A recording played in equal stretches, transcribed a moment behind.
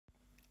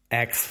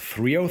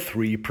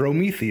X-303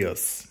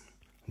 Prometheus.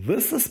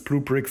 This is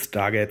BlueBrixx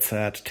Stargate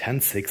set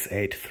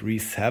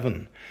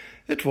 106837.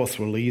 It was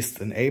released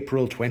in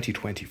April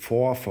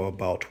 2024 for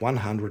about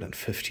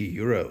 150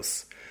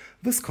 euros.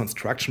 This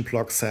construction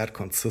block set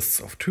consists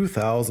of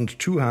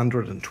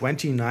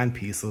 2,229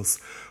 pieces,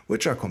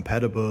 which are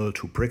compatible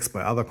to bricks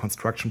by other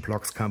construction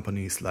blocks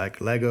companies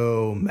like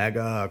Lego,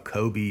 Mega,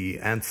 Kobe,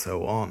 and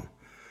so on.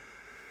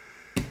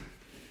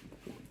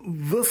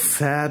 This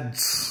set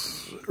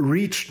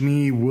reached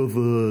me with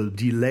a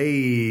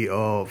delay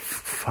of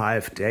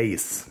 5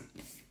 days.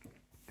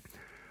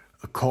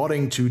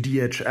 According to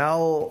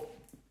DHL,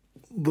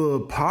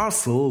 the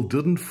parcel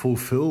didn't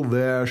fulfill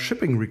their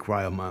shipping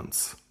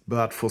requirements,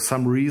 but for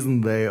some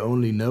reason they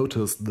only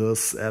noticed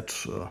this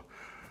at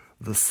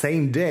the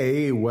same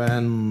day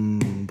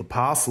when the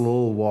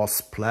parcel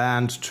was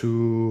planned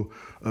to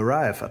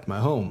arrive at my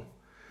home.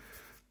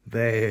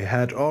 They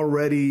had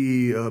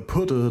already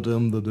put it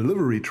in the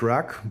delivery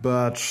truck,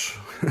 but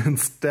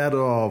instead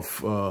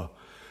of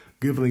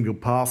giving the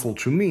parcel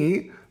to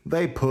me,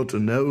 they put a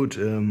note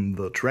in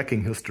the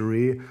tracking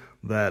history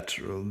that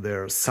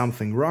there's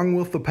something wrong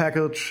with the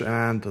package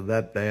and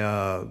that they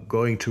are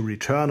going to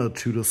return it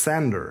to the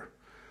sender.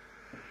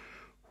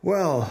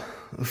 Well,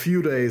 a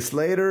few days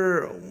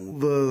later,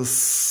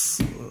 this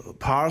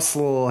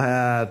parcel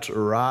had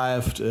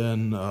arrived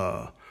in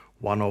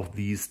one of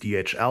these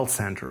DHL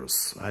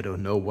centers. I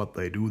don't know what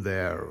they do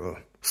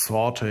there,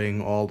 sorting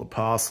all the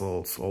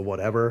parcels or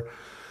whatever.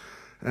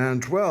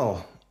 And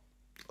well,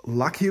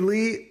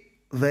 luckily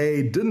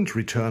they didn't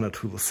return it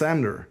to the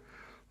sender.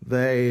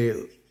 They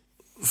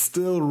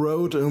still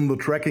wrote in the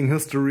tracking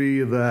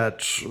history that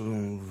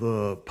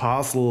the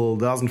parcel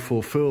doesn't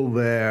fulfill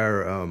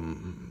their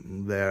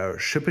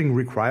shipping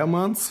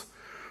requirements,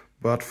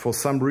 but for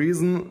some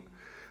reason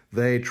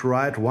they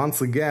tried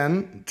once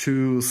again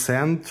to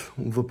send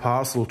the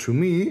parcel to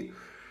me,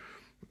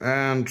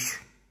 and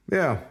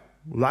yeah,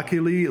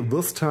 luckily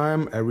this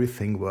time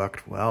everything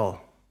worked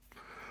well.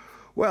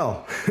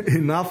 Well,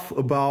 enough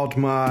about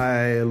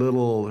my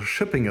little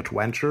shipping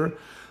adventure.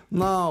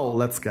 Now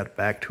let's get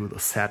back to the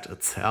set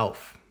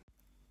itself.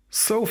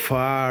 So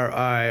far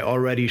I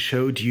already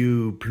showed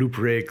you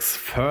BlueBrixx's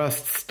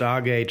first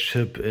Stargate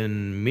ship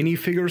in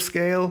minifigure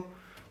scale,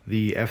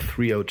 the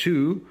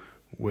F-302,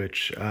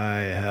 which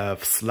I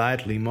have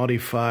slightly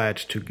modified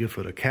to give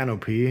it a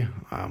canopy.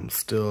 I'm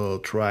still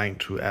trying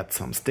to add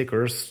some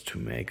stickers to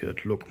make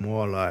it look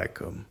more like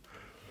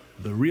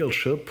the real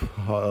ship,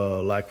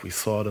 like we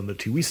saw it in the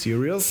TV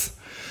series.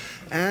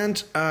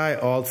 And I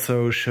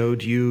also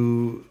showed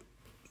you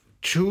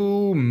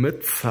two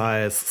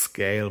mid-size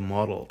scale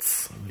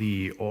models,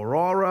 the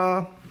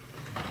Aurora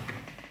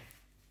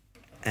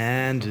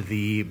and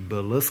the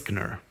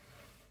Beliskner.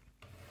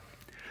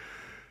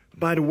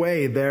 By the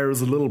way,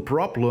 there's a little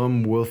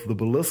problem with the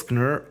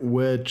Beliskner,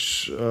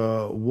 which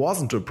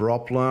wasn't a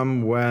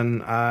problem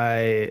when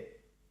I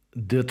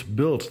did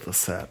build the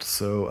set,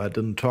 so I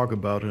didn't talk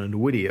about it in the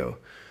video.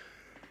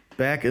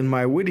 Back in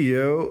my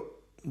video,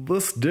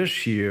 this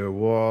dish here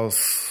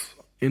was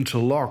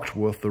interlocked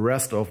with the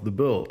rest of the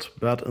build,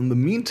 but in the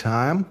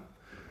meantime,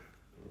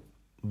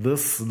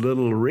 this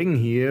little ring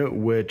here,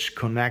 which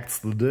connects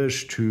the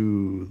dish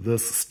to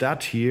this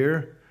stud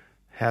here,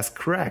 has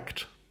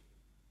cracked.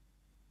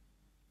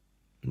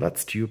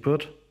 That's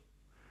stupid.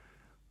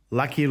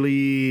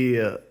 Luckily,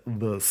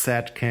 the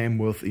set came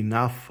with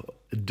enough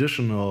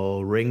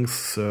additional rings,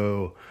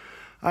 so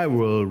I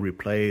will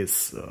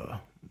replace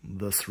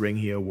this ring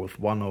here with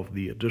one of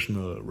the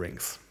additional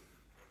rings.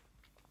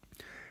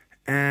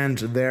 And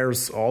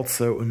there's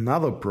also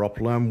another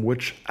problem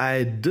which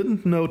I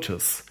didn't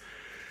notice.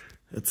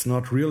 It's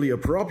not really a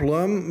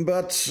problem,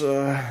 but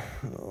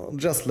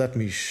just let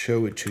me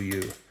show it to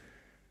you.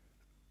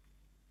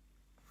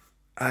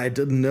 I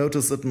didn't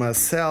notice it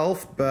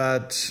myself,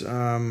 but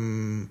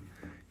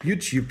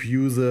YouTube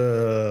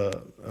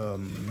user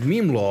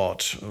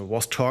MemeLord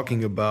was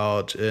talking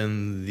about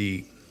in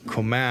the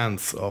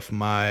comments of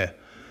my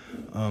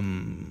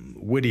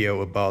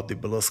video about the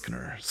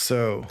Beliskner.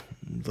 So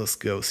this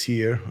goes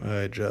here.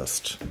 I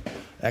just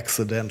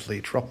accidentally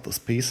dropped this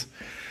piece.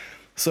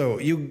 So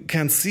you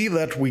can see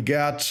that we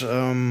got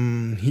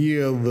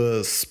here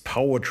this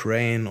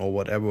powertrain or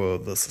whatever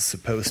this is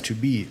supposed to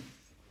be.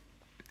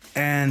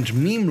 And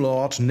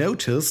MemeLord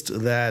noticed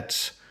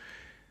that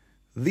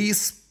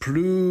these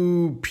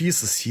blue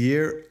pieces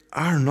here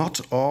are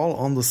not all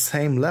on the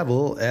same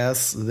level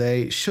as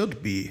they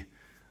should be.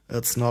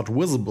 It's not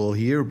visible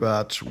here,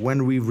 but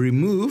when we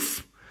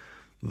remove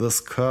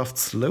this curved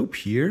slope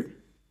here,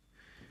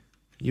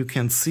 you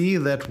can see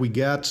that we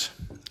got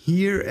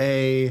here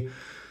a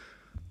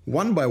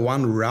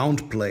 1x1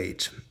 round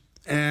plate.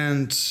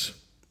 And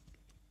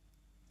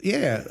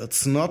yeah,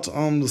 it's not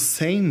on the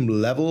same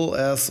level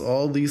as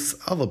all these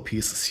other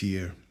pieces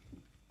here.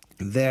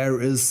 There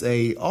is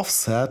a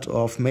offset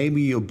of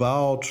maybe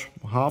about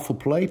half a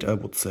plate, I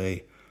would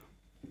say.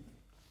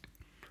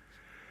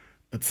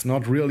 It's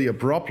not really a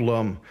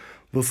problem.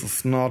 This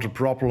is not a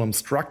problem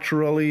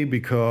structurally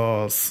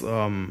because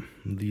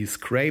These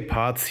gray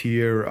parts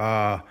here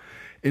are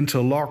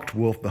interlocked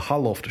with the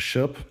hull of the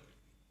ship.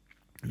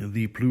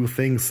 The blue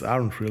things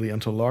aren't really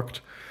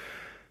interlocked.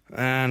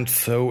 And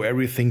so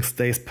everything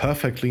stays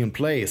perfectly in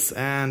place.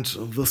 And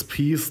this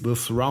piece,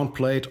 this round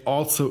plate,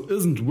 also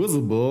isn't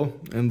visible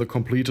in the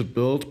completed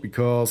build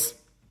because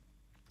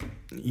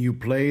you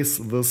place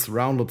this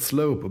rounded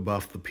slope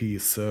above the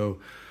piece. So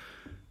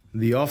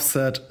the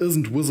offset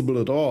isn't visible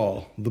at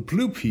all. The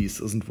blue piece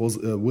isn't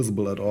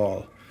visible at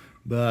all.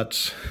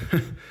 But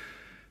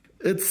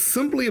it's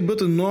simply a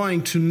bit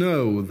annoying to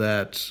know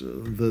that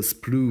this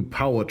blue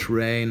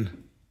powertrain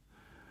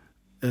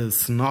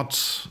is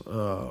not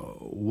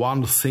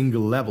one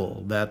single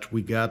level, that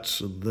we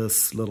got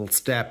this little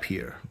step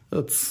here.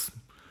 It's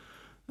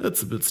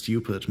a bit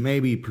stupid.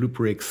 Maybe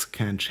BlueBrixx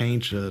can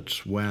change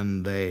it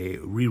when they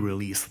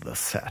re-release the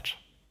set.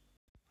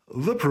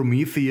 The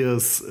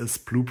Prometheus is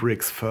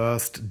BlueBrixx's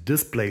first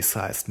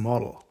display-sized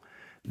model.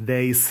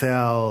 They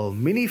sell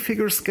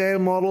minifigure scale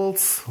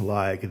models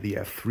like the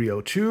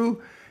X-302.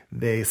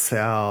 They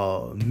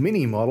sell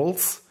mini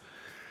models.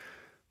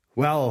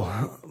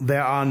 Well,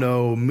 there are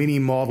no mini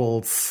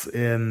models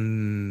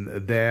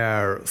in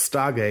their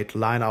Stargate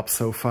lineup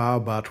so far,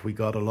 but we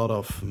got a lot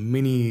of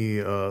mini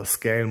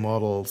scale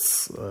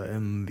models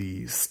in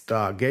the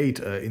Stargate,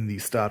 in the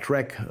Star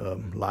Trek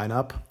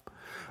lineup.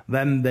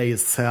 Then they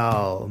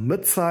sell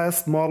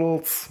mid-sized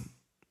models.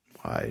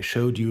 I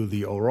showed you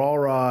the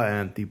Aurora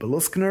and the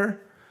Beliskner.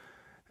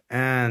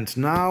 And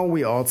now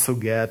we also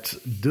get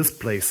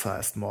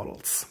display-sized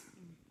models.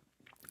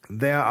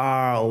 There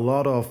are a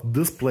lot of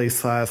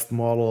display-sized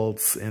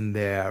models in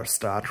their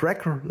Star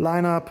Trek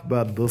lineup,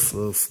 but this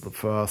is the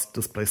first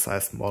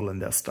display-sized model in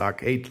their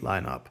Stargate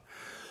lineup.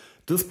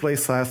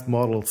 Display-sized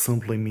model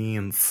simply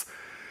means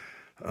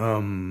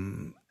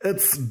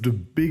it's the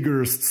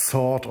biggest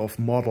sort of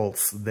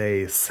models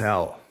they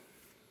sell.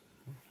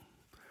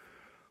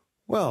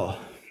 Well,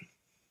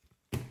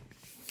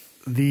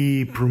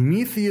 the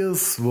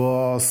Prometheus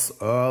was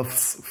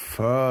Earth's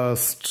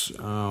first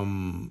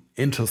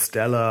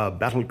interstellar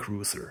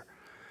battlecruiser.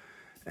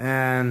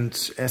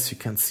 And as you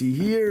can see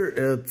here,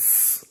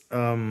 it's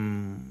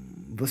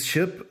this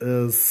ship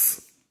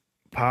is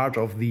part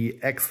of the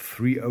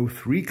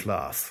X-303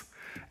 class.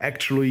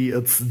 Actually,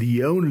 it's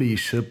the only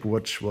ship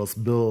which was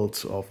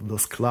built of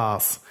this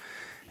class.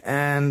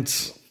 And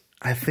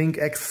I think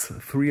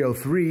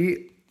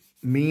X-303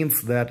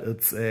 means that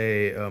it's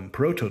a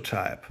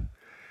prototype.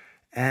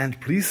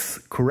 And please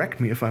correct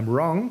me if I'm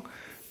wrong,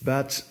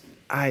 but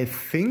I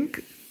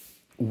think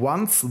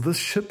once this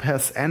ship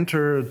has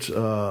entered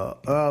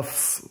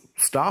Earth's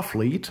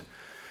Starfleet,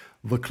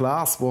 the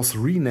class was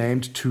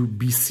renamed to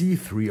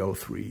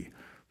BC-303.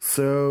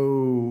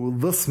 So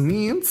this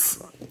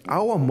means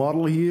our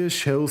model here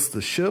shows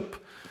the ship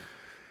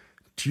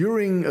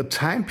during a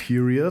time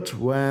period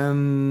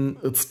when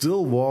it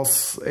still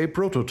was a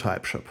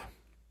prototype ship.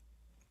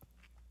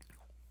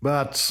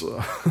 But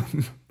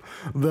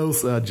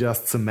those are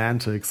just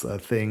semantics, I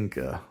think.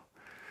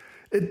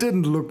 It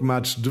didn't look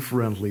much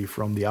differently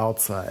from the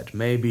outside.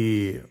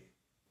 Maybe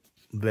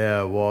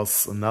there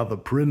was another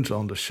print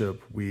on the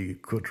ship. We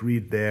could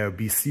read there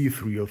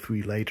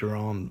BC-303 later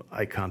on.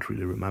 I can't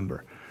really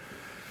remember.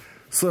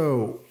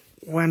 So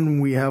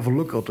when we have a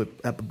look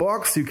at the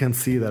box, you can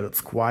see that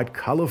it's quite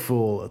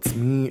colorful.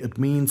 It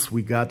means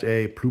we got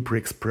a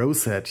BlueBrixx Pro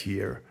set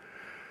here.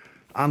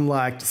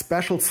 Unlike the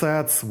special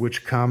sets,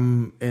 which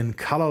come in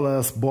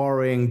colorless,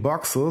 boring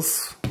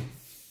boxes,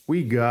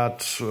 we got,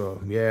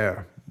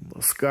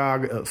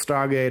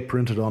 Stargate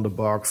printed on the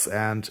box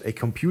and a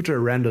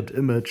computer-rendered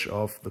image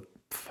of the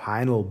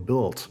final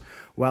build.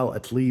 Well,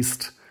 at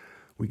least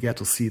we get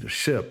to see the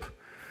ship.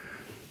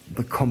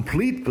 The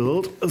complete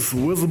build is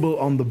visible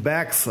on the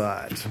back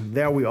side.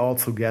 There we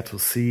also get to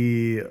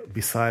see,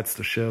 besides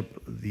the ship,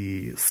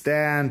 the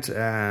stand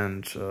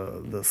and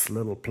this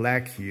little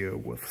plaque here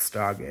with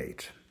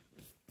Stargate.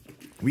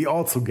 We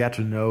also get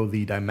to know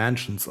the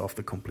dimensions of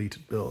the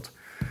completed build.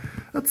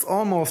 It's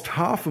almost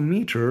 0.5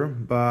 meter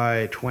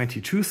by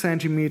 22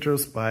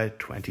 centimeters by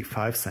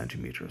 25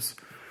 centimeters.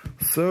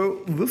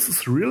 So this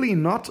is really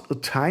not a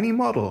tiny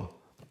model.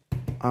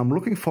 I'm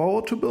looking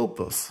forward to build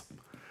this.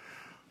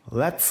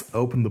 Let's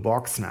open the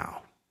box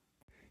now.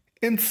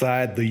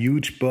 Inside the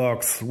huge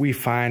box we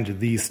find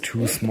these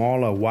two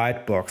smaller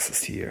white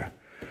boxes here.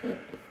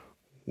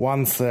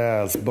 One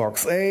says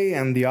box A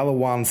and the other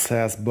one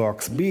says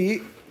box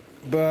B,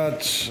 but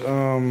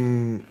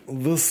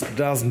this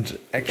doesn't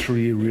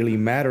actually really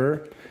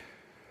matter.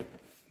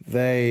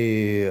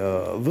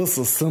 This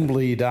is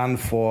simply done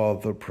for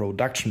the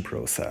production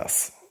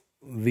process.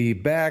 The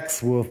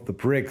bags with the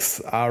bricks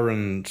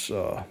aren't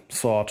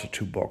sorted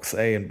to box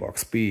A and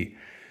box B.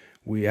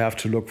 We have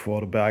to look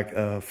for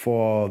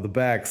the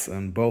bags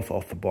in both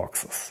of the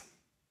boxes.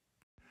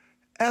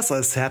 As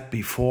I said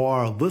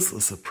before, this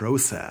is a pro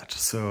set,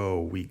 so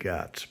we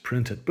got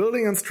printed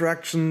building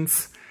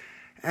instructions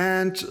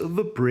and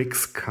the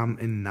bricks come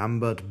in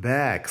numbered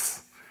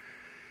bags.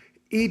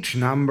 Each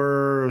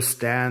number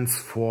stands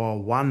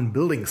for one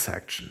building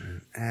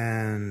section,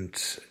 and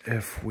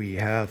if we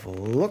have a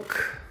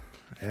look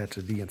at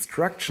the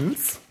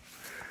instructions,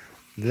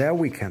 there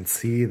we can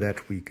see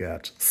that we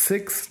got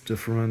 6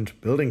 different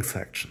building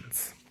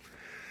sections.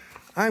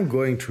 I'm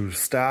going to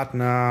start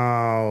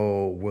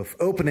now with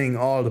opening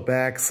all the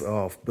bags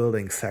of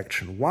building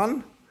section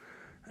 1,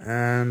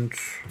 and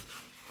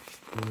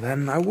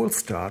then I will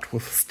start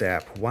with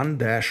step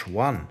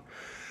 1-1.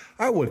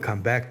 I will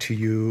come back to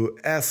you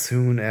as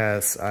soon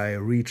as I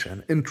reach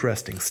an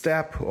interesting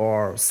step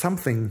or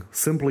something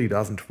simply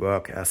doesn't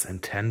work as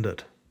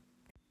intended.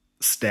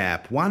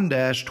 Step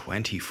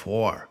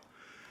 1-24.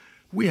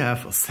 We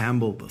have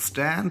assembled the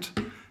stand,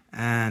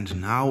 and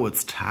now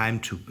it's time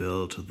to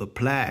build the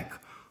plaque,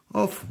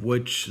 of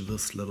which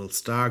this little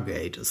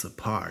Stargate is a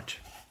part.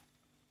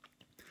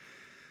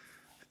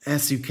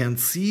 As you can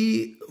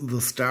see, the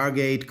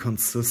Stargate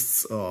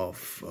consists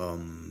of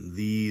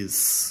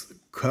these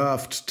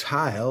curved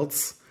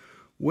tiles,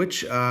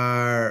 which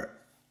are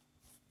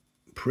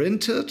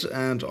printed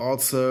and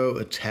also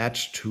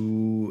attached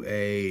to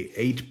a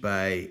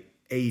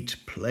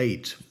 8x8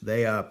 plate.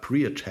 They are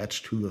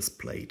pre-attached to this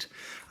plate.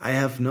 I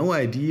have no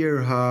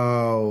idea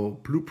how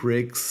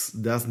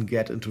BlueBrixx doesn't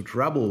get into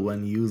trouble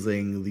when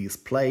using these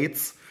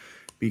plates,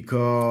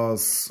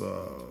 because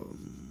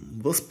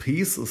this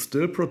piece is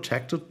still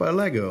protected by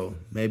Lego.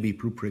 Maybe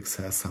BlueBrixx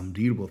has some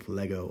deal with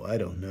Lego, I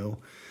don't know.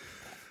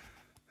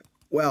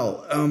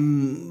 Well,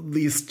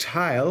 these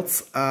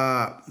tiles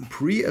are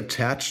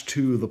pre-attached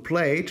to the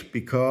plate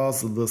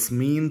because this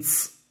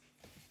means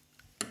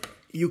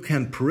you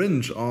can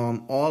print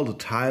on all the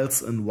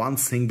tiles in one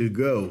single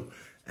go.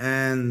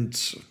 And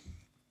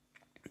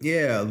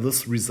yeah,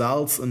 this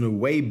results in a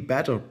way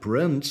better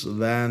print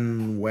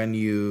than when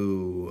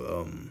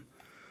you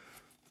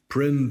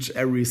print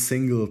every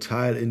single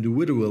tile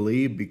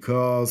individually,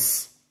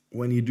 because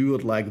when you do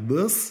it like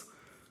this,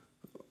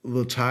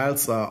 the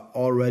tiles are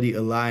already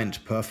aligned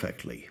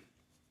perfectly.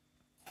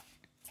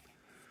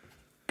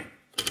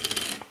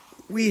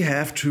 We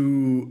have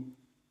to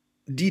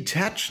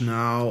detach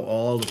now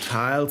all the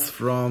tiles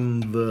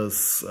from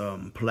this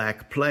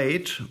black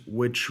plate,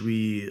 which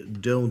we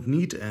don't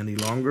need any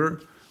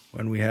longer.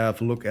 When we have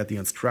a look at the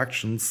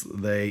instructions,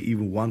 they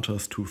even want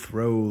us to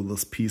throw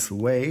this piece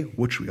away,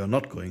 which we are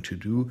not going to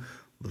do.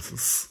 This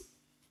is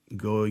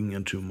going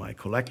into my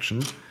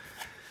collection.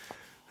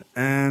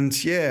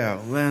 And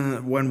yeah,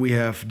 then when we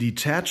have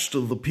detached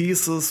the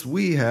pieces,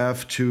 we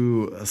have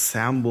to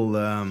assemble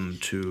them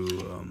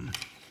to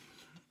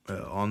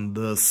on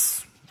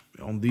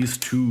these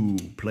 2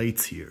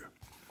 plates here.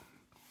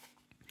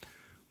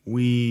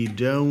 We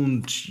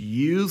don't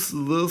use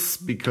this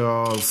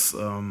because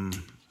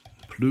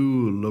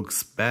blue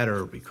looks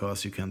better,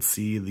 because you can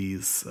see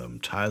these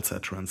tiles are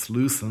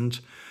translucent,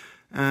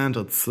 and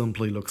it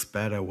simply looks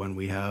better when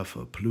we have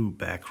a blue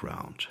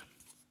background.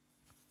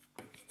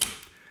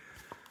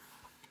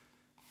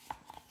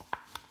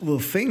 The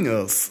thing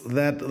is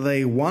that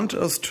they want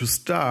us to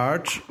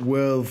start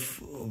with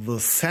the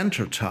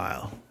center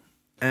tile.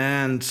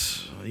 And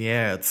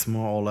yeah, it's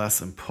more or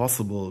less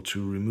impossible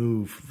to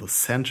remove the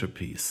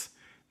centerpiece.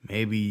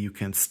 Maybe you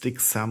can stick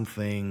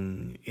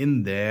something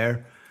in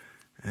there,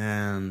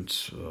 and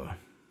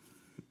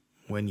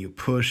when you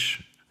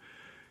push,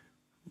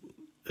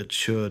 it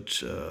should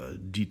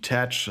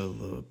detach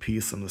the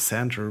piece in the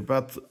center,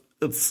 but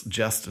it's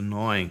just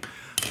annoying.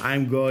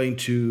 I'm going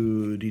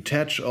to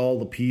detach all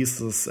the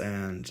pieces,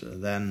 and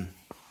then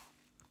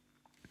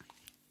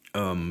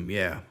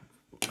yeah,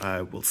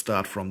 I will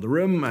start from the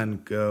rim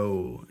and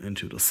go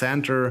into the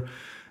center,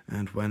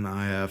 and when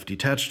I have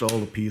detached all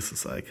the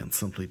pieces, I can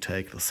simply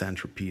take the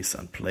centerpiece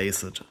and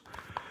place it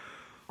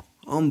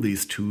on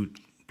these 2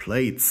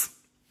 plates.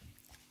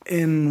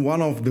 In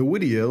one of the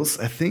videos,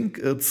 I think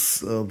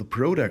it's the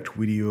product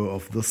video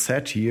of the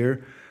set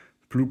here,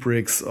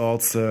 BlueBrixx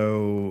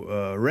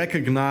also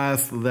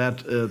recognized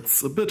that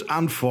it's a bit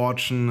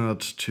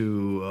unfortunate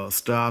to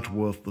start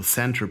with the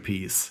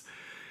centerpiece.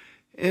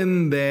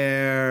 In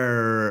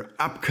their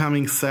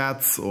upcoming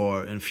sets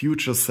or in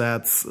future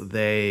sets,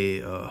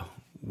 they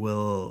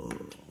will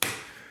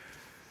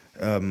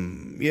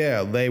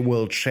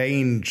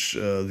change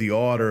the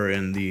order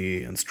in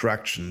the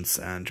instructions,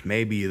 and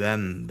maybe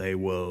then they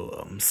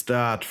will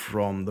start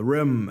from the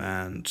rim,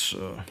 and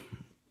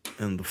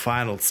in the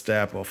final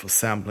step of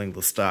assembling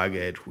the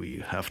Stargate,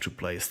 we have to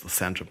place the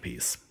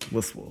centerpiece.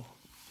 This will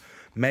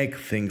make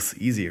things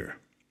easier.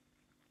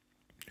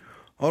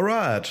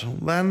 Alright,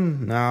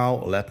 then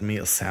now let me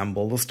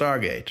assemble the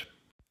Stargate.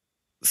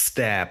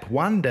 Step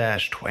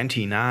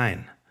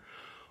 1-29.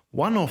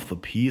 One of the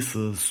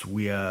pieces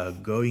we are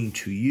going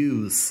to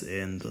use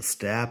in the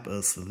step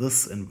is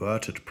this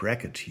inverted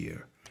bracket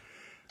here.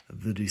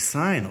 The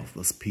design of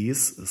this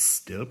piece is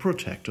still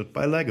protected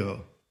by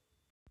Lego.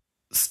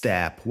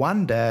 Step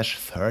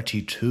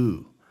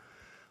 1-32.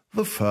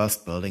 The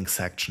first building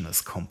section is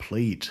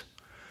complete.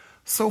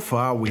 So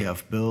far we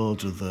have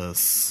built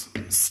this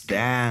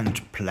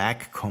stand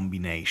plaque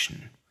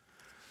combination.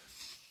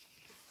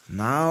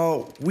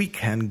 Now we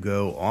can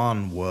go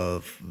on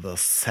with the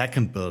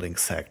second building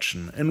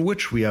section, in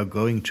which we are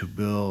going to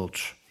build,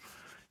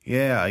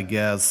 I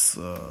guess,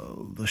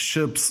 the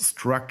ship's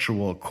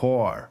structural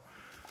core.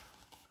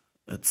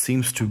 It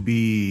seems to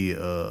be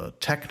a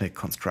Technic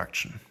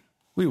construction.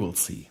 We will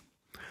see.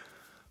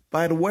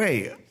 By the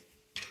way,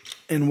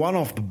 in one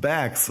of the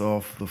bags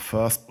of the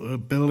first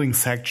building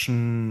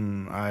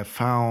section, I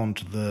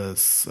found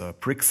this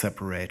brick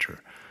separator.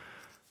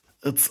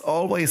 It's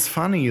always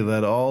funny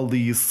that all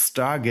these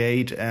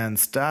Stargate and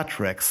Star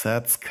Trek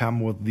sets come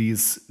with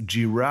these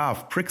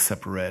giraffe brick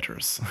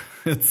separators.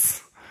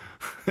 It's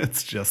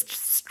just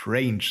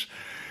strange.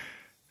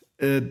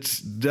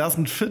 It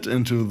doesn't fit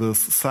into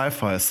this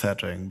sci-fi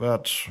setting,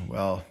 but,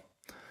 well,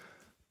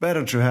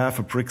 better to have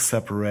a brick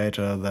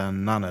separator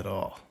than none at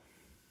all.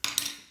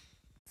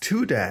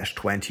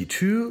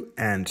 2-22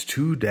 and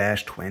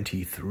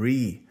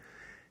 2-23.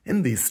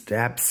 In these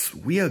steps,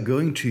 we are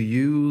going to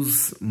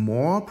use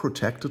more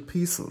protected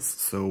pieces.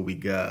 So we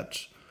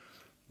got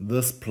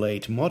this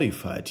plate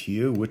modified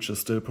here, which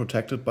is still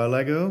protected by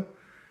Lego.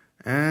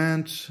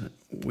 And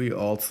we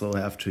also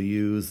have to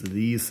use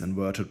these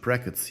inverted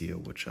brackets here,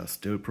 which are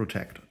still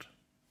protected.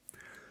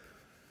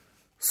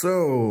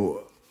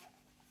 So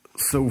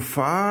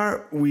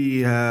far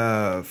we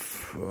have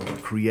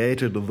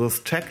created this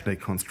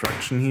Technic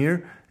construction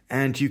here.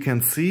 And you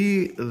can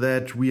see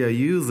that we are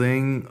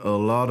using a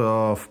lot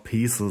of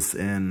pieces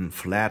in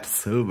flat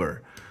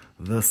silver.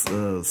 This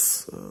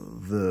is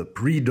the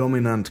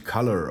predominant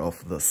color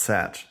of the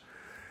set.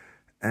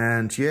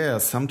 And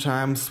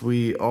sometimes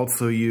we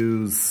also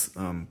use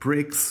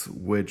bricks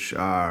which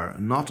are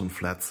not in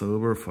flat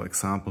silver, for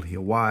example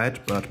here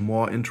white, but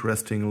more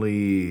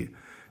interestingly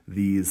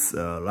these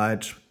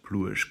light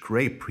bluish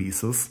gray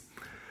pieces.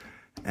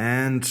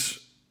 And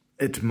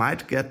it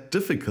might get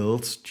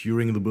difficult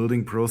during the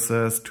building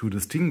process to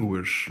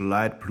distinguish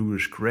light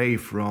bluish gray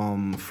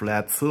from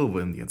flat silver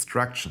in the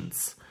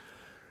instructions.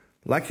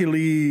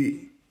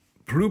 Luckily,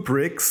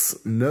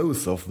 BlueBrixx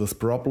knows of this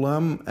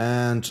problem,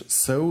 and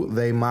so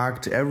they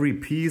marked every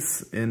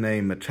piece in a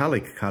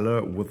metallic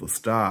color with a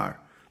star.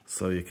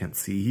 So you can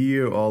see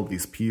here all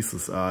these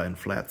pieces are in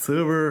flat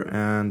silver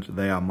and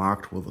they are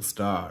marked with a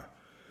star.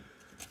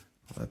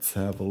 Let's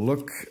have a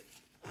look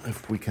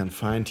if we can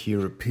find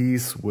here a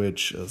piece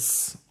which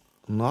is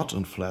not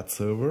in flat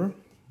silver.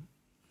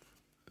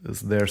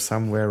 Is there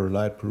somewhere a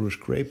light bluish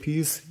gray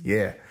piece?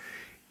 Yeah,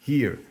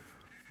 here.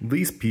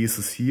 These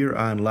pieces here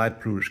are in light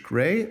bluish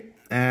gray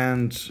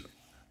and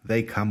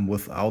they come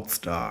without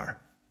star.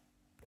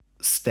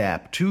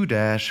 Step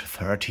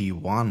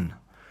 2-31.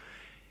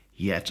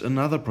 Yet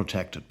another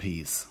protected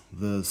piece.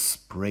 This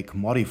brick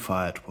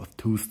modified with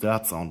 2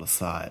 studs on the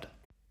side.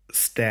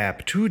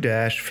 Step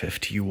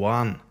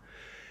 2-51.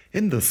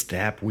 In this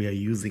step we are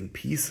using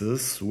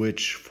pieces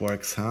which, for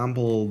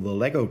example, the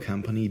Lego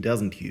company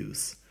doesn't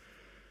use.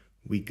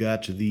 We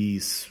got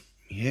these,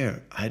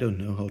 I don't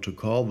know how to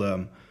call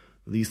them.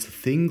 These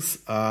things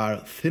are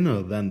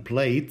thinner than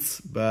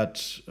plates,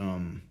 but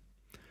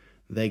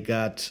they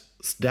got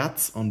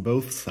studs on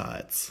both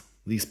sides.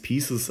 These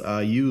pieces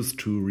are used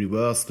to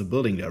reverse the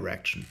building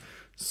direction.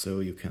 So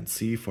you can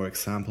see, for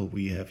example,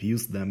 we have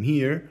used them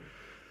here.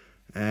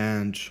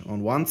 And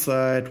on one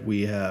side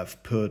we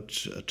have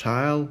put a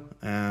tile,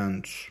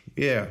 and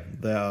there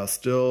are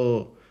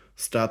still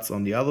studs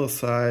on the other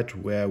side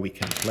where we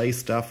can place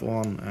stuff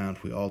on, and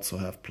we also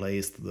have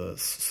placed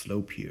this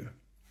slope here.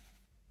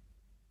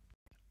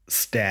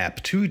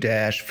 Step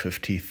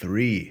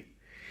 2-53.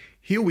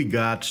 Here we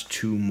got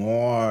 2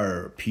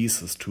 more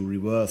pieces to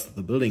reverse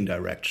the building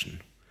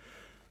direction.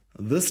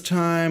 This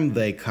time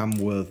they come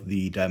with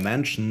the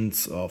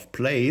dimensions of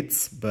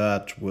plates,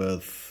 but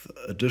with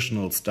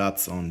additional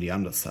studs on the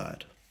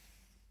underside.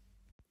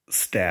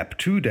 Step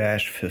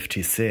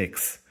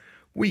 2-56.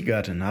 We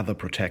got another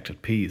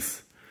protected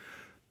piece.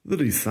 The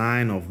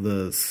design of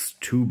this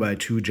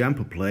 2x2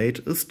 jumper plate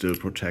is still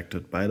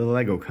protected by the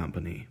Lego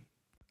company.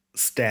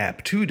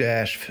 Step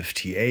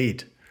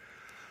 2-58.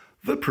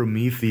 The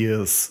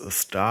Prometheus is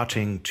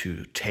starting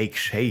to take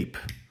shape.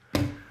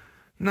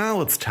 Now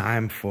it's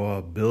time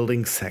for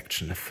building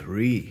section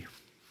 3.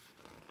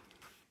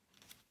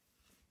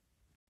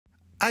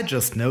 I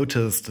just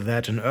noticed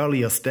that in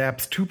earlier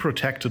steps 2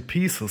 protected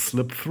pieces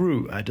slipped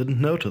through. I didn't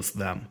notice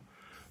them.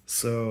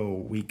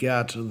 So we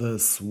got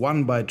this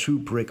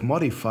 1x2 brick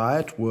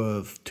modified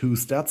with 2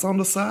 studs on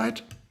the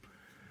side.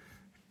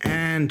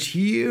 And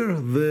here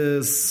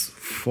this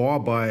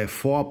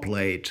 4x4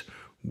 plate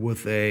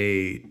with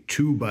a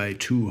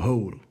 2x2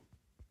 hole.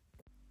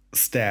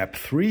 Step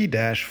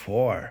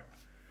 3-4.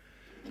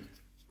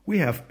 We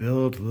have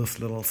built this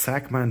little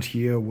segment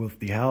here with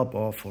the help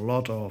of a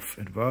lot of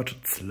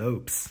inverted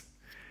slopes.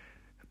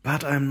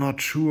 But I'm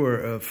not sure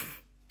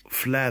if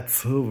flat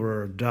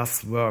silver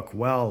does work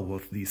well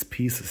with these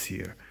pieces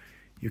here.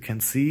 You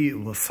can see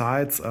the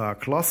sides are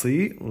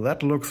glossy,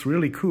 that looks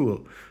really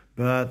cool.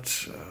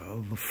 But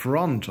the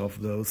front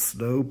of those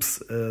slopes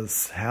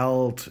is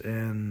held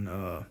in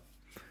a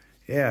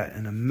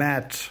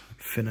matte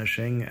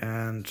finishing,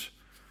 and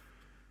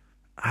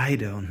I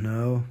don't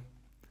know.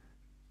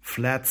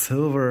 Flat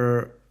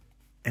silver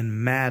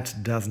in matte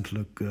doesn't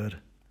look good.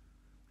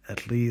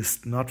 At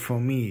least not for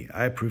me.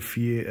 I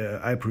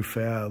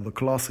prefer the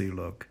glossy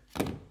look.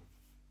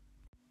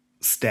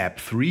 Step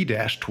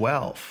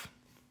 3-12.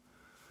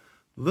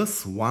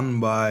 This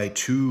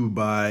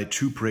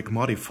 1x2x2 brick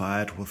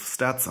modified with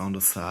studs on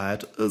the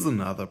side is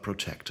another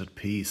protected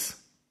piece.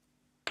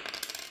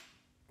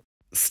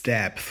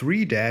 Step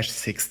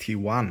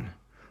 3-61.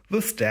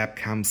 This step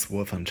comes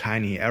with a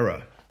tiny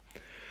error.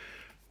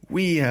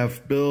 We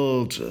have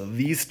built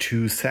these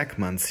two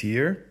segments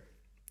here,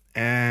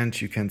 and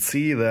you can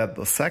see that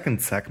the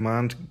second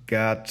segment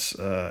got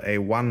a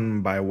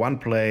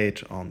 1x1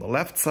 plate on the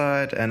left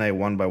side and a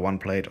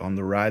 1x1 plate on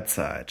the right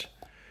side.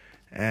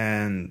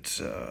 And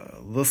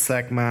this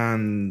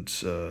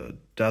segment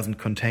doesn't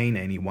contain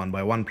any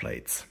 1x1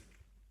 plates.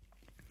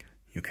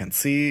 You can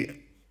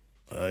see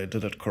I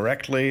did it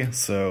correctly,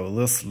 so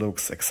this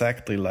looks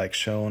exactly like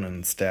shown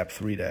in step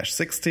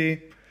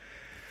 3-60.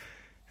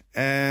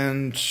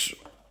 And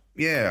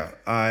yeah,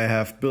 I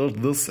have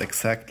built this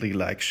exactly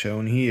like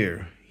shown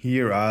here.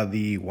 Here are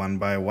the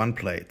 1x1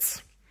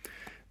 plates.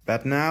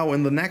 But now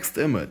in the next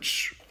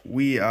image,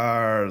 we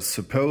are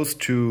supposed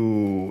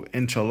to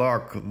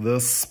interlock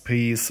this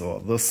piece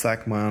or this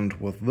segment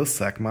with this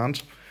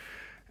segment.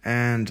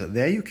 And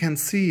there you can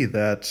see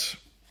that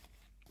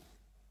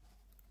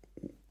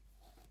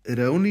it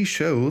only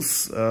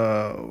shows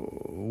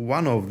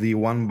one of the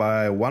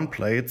 1x1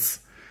 plates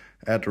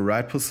at the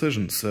right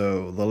position.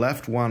 So the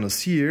left one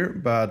is here,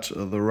 but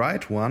the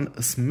right one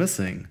is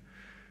missing.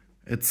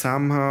 It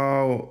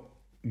somehow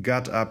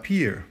got up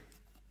here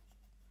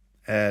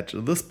at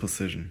this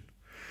position.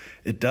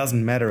 It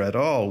doesn't matter at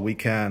all. We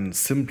can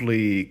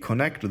simply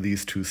connect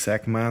these two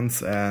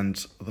segments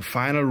and the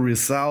final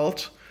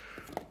result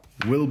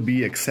will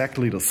be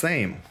exactly the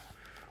same.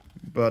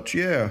 But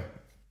yeah,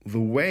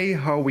 the way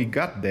how we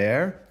got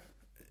there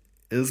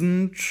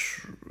isn't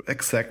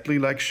exactly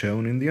like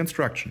shown in the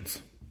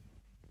instructions.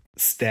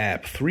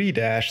 Step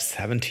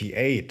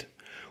 3-78.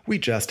 We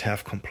just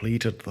have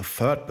completed the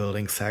third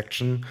building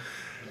section,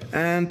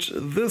 and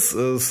this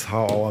is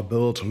how our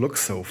build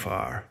looks so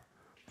far.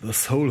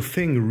 This whole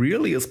thing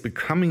really is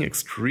becoming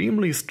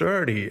extremely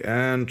sturdy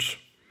and,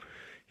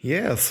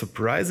 yeah,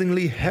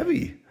 surprisingly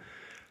heavy.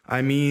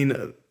 I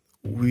mean,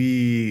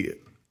 we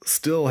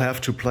still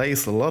have to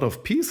place a lot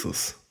of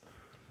pieces.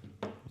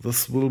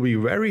 This will be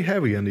very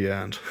heavy in the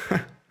end.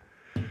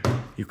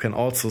 You can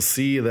also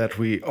see that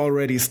we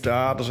already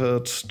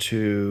started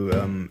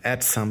to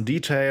add some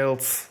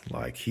details,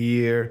 like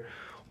here,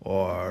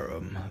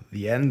 or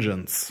the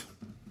engines.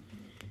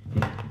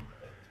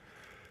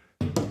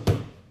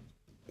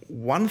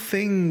 One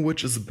thing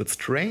which is a bit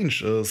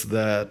strange is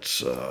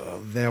that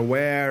there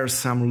were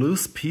some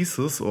loose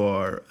pieces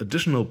or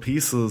additional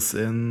pieces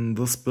in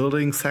this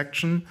building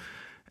section.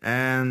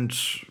 And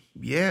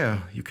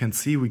yeah, you can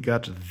see we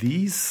got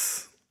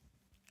these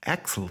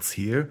axles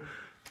here,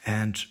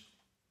 and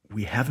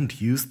we haven't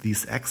used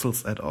these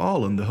axles at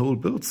all in the whole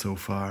build so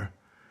far.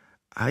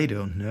 I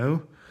don't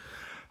know.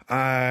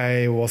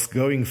 I was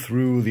going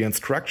through the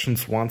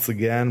instructions once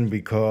again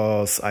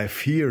because I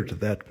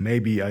feared that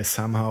maybe I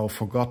somehow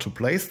forgot to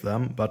place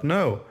them, but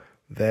no,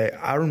 they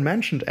aren't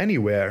mentioned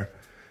anywhere.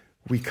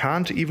 We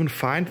can't even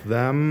find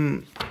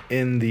them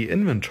in the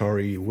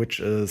inventory,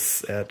 which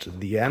is at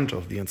the end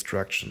of the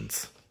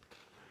instructions.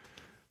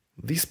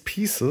 These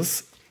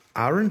pieces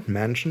aren't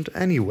mentioned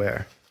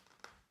anywhere.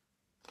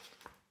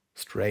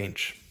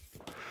 Strange.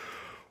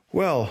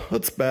 Well,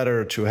 it's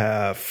better to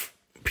have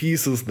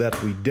pieces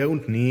that we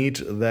don't need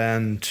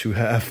than to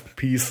have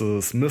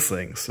pieces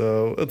missing,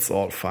 so it's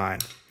all fine.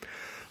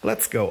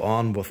 Let's go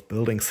on with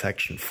building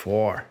section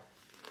 4.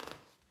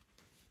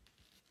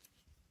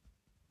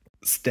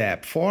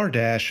 Step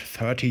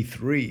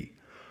 4-33.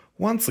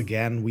 Once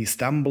again we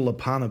stumble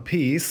upon a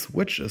piece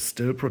which is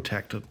still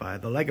protected by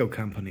the Lego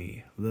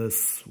company,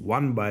 this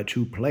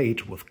 1x2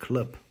 plate with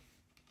clip.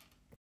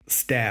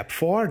 Step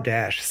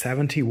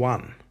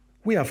 4-71.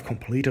 We have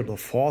completed the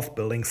fourth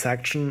building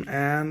section,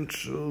 and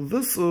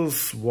this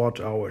is what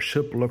our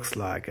ship looks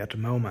like at the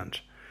moment.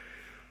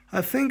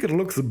 I think it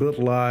looks a bit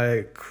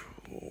like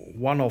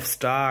one of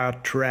Star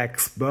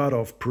Trek's Bird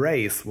of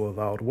Prey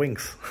without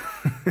wings.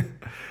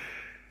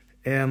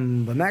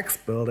 In the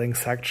next building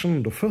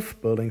section, the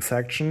fifth building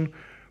section,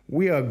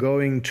 we are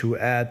going to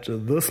add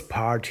this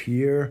part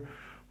here,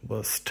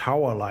 this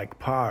tower-like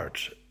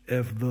part.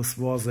 If this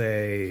was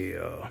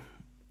a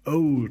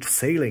old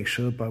sailing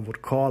ship, I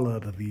would call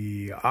it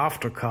the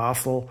after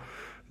castle,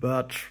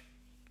 but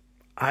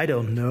I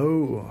don't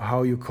know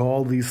how you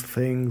call these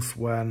things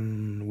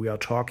when we are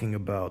talking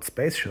about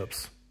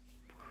spaceships.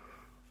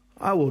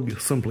 I will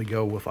simply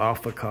go with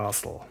after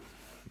castle,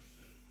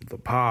 the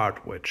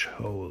part which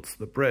holds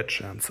the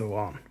bridge and so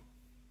on.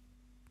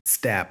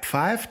 Step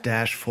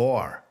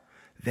 5-4.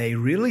 They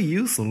really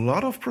use a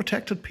lot of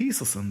protected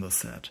pieces in this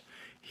set.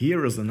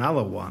 Here is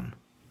another one,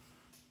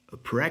 a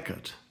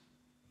bracket.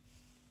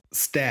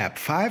 Step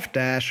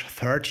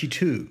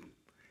 5-32.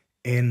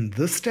 In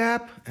this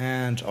step,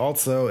 and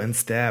also in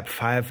step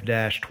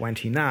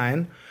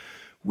 5-29,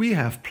 we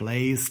have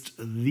placed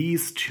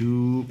these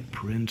two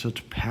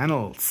printed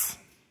panels.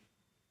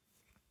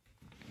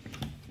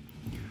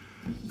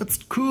 It's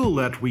cool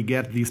that we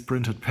get these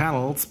printed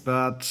panels,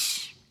 but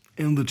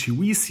in the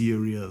TV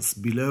series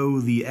below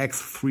the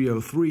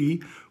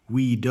X-303,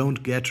 we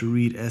don't get to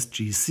read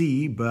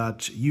SGC,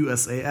 but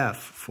USAF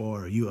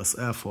for US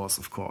Air Force,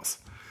 of course.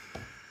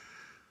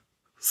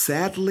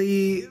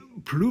 Sadly,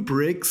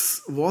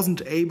 BlueBrixx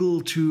wasn't able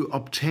to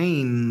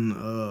obtain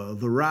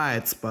the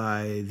rights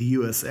by the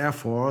US Air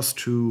Force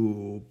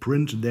to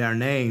print their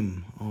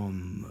name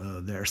on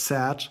their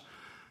set,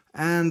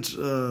 and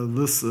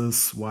this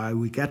is why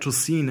we get to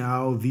see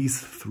now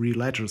these three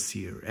letters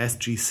here.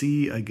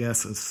 SGC, I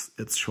guess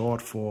it's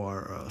short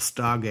for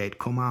Stargate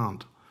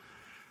Command.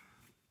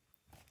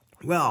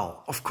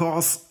 Well, of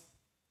course,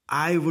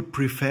 I would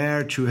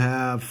prefer to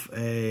have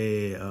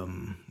a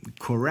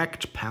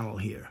correct panel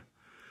here.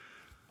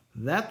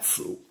 That's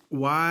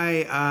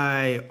why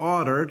I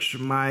ordered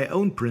my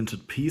own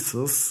printed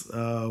pieces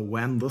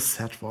when the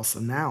set was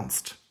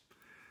announced.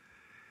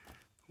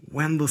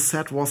 When the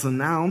set was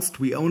announced,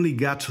 we only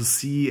got to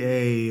see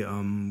a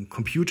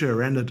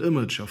computer-rendered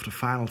image of the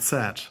final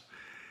set.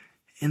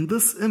 In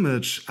this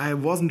image, I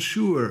wasn't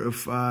sure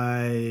if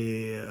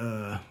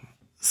I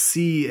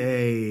see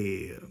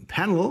a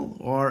panel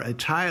or a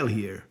tile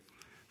here.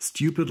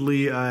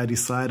 Stupidly, I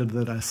decided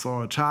that I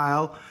saw a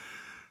tile,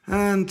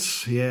 and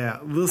yeah,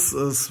 this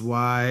is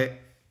why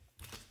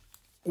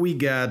we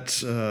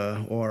got,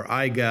 or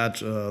I got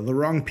the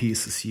wrong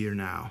pieces here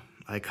now.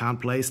 I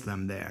can't place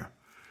them there.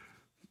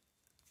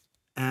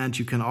 And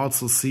you can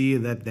also see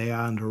that they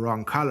are in the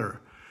wrong color.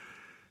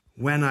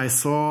 When I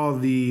saw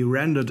the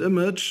rendered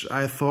image,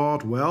 I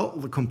thought, well,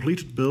 the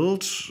completed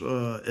build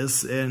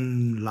is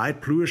in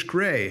light bluish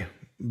gray.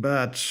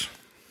 But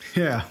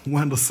yeah,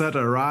 when the set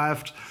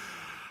arrived,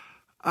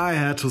 I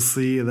had to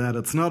see that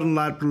it's not in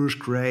light bluish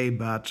gray,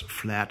 but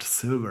flat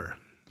silver.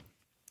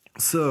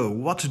 So,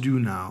 what to do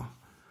now?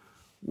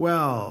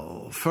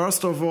 Well,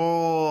 first of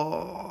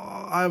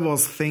all, I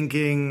was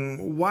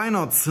thinking, why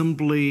not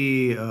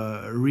simply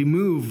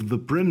remove the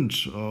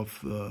print of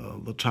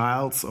the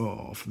tiles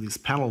or of these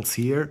panels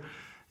here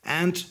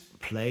and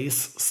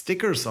place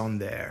stickers on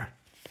there.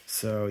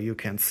 So you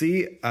can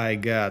see I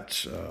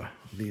got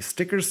these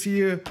stickers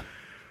here.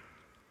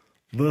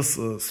 This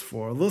is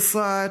for this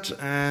side,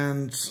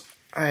 and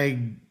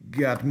I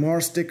got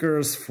more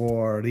stickers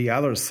for the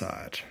other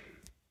side.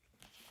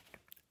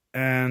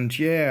 And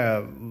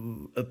yeah,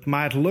 it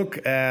might look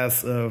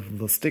as if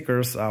the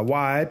stickers are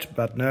white,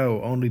 but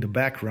no, only the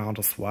background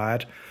is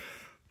white.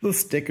 The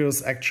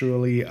stickers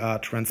actually are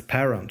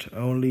transparent,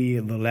 only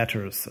the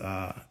letters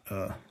are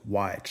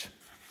white.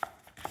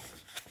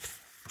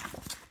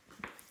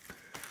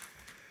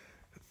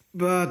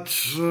 But,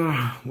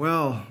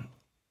 well,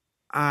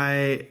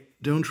 I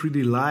don't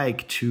really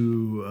like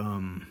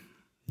to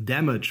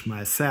damage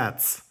my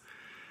sets.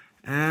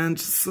 And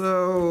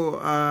so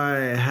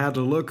I had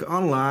a look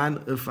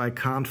online if I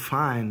can't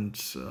find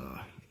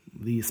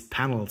these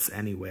panels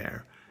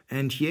anywhere.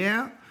 And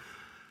yeah,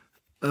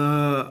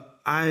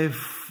 I've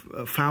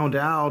found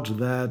out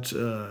that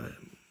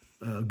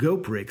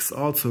BlueBrixx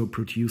also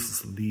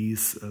produces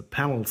these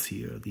panels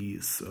here,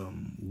 these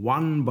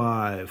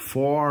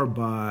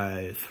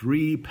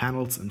 1x4x3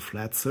 panels in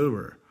flat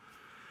silver.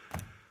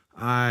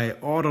 I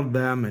ordered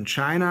them in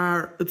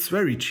China. It's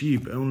very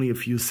cheap, only a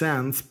few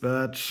cents,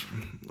 but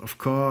of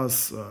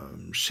course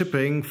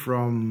shipping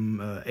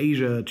from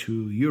Asia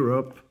to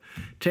Europe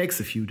takes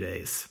a few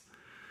days.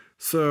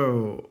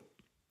 So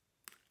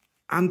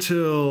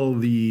until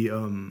the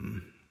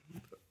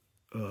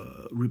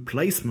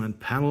replacement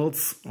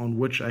panels on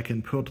which I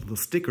can put the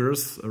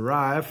stickers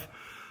arrive,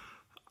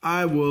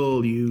 I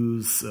will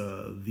use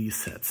these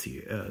sets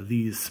here,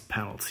 these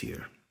panels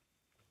here.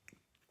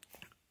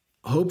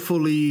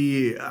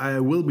 Hopefully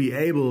I will be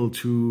able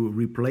to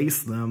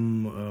replace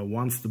them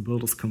once the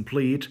build is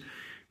complete,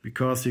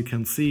 because you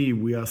can see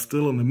we are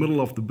still in the middle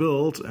of the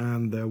build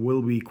and there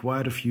will be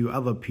quite a few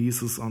other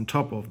pieces on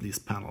top of these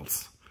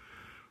panels.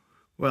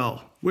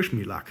 Well, wish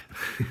me luck.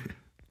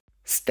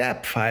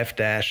 Step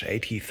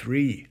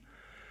 5-83.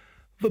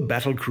 The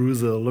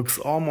battlecruiser looks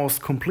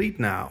almost complete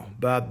now,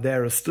 but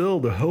there is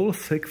still the whole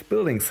 6th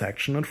building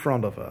section in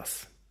front of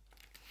us.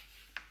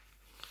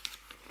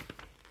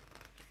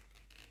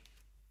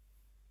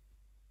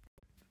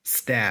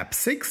 Step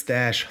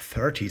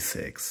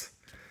 6-36.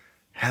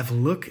 Have a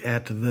look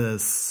at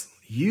this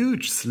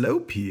huge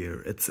slope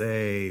here. It's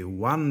a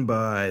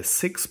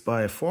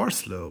 1x6x4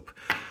 slope.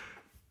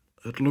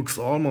 It looks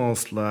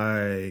almost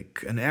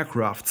like an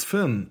aircraft's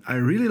fin. I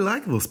really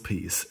like this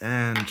piece,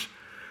 and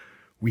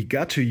we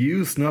got to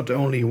use not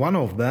only one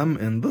of them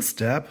in this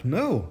step,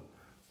 no,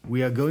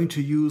 we are going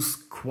to use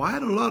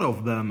quite a lot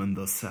of them in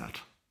this set.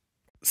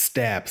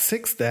 Step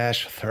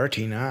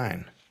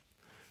 6-39.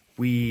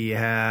 We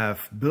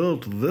have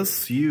built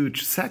this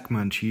huge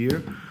segment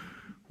here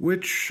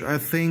which I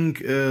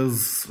think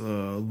is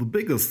the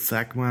biggest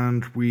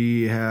segment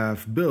we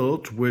have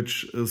built,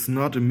 which is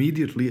not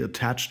immediately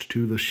attached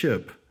to the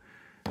ship.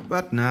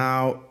 But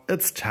now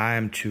it's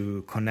time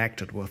to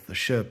connect it with the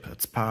ship.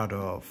 It's part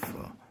of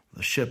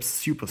the ship's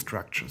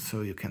superstructure, so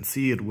you can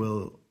see it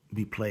will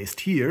be placed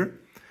here.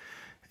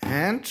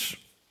 And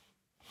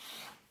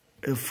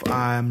if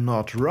I'm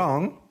not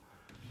wrong,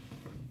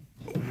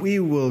 we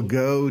will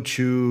go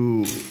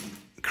to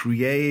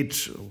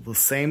create the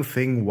same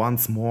thing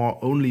once more,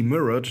 only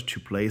mirrored, to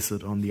place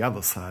it on the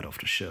other side of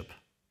the ship.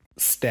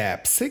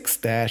 Step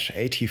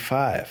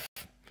 6-85.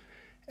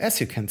 As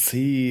you can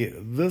see,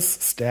 this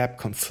step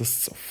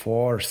consists of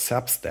 4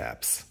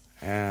 sub-steps,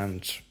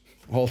 and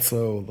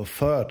also the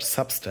third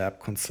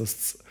sub-step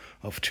consists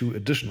of 2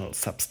 additional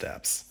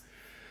sub-steps.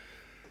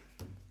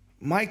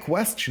 My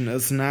question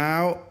is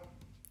now,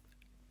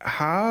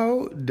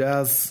 how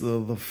does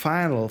the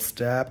final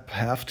step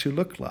have to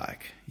look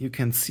like? You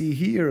can see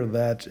here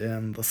that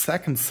in the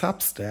second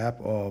sub-step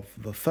of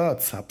the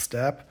third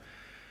sub-step,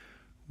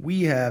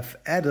 we have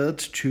added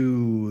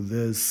to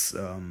this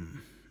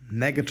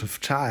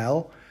negative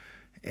tile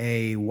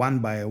a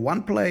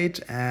 1x1 plate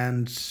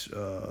and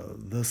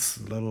this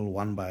little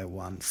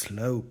 1x1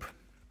 slope.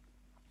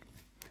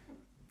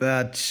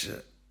 But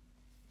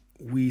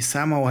we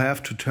somehow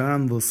have to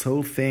turn this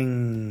whole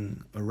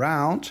thing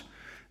around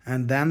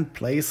and then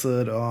place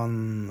it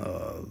on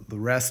the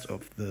rest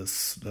of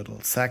this little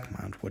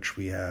segment, which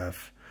we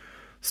have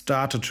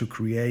started to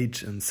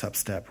create in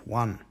sub-step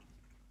 1.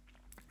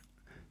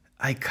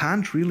 I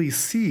can't really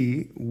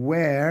see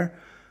where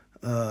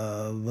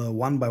the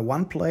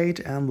 1x1 plate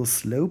and the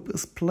slope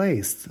is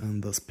placed in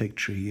this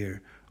picture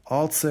here.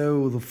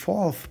 Also, the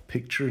fourth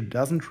picture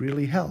doesn't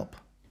really help.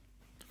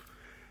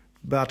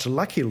 But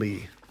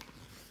luckily,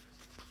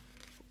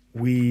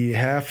 we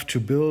have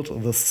to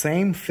build the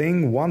same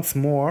thing once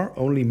more,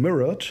 only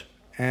mirrored,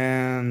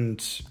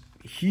 and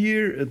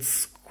here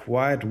it's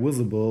quite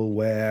visible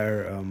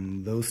where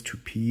those 2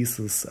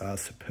 pieces are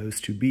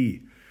supposed to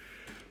be.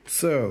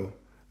 So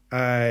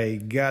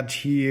I got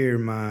here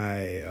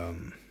my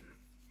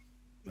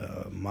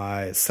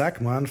my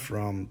segment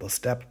from the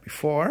step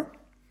before.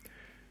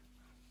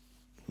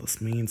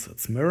 This means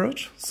it's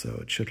mirrored,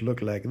 so it should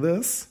look like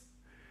this.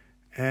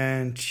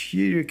 And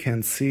here you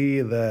can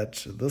see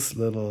that this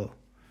little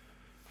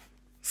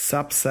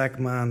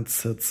sub-segment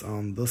sits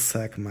on this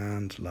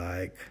segment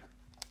like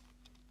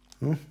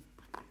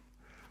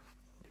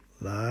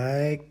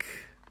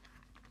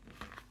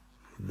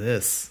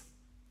this.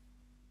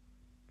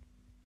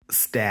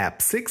 Step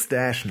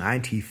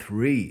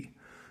 6-93.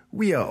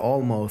 We are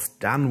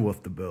almost done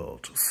with the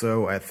build,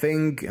 so I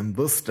think in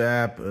this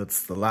step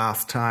it's the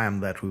last time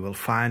that we will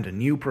find a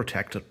new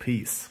protected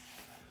piece.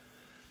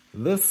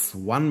 This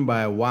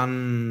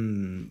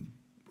 1x1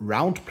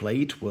 round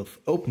plate with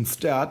open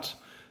stud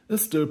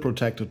is still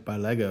protected by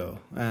Lego,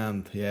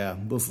 and yeah,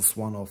 this is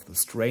one of the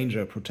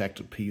stranger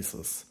protected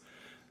pieces.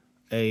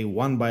 A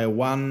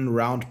 1x1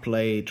 round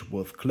plate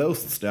with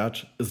closed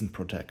stud isn't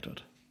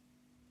protected.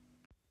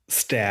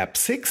 Step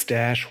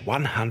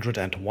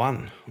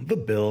 6-101. The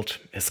build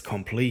is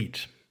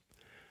complete.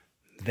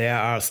 There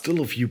are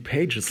still a few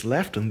pages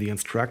left in the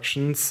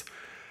instructions,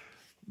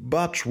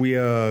 but we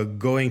are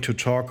going to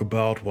talk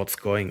about what's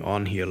going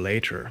on here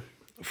later.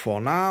 For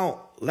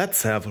now,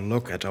 let's have a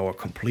look at our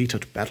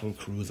completed battle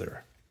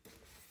cruiser.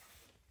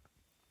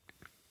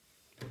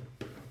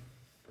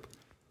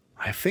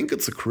 I think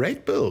it's a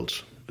great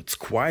build. It's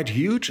quite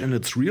huge and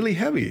it's really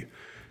heavy.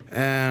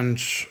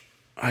 And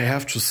I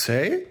have to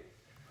say,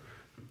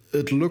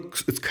 it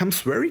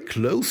comes very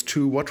close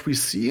to what we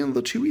see in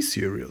the TV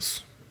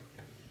series.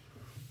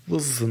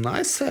 This is a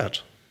nice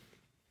set.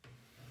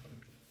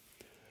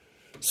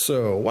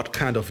 So, what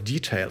kind of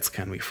details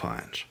can we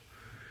find?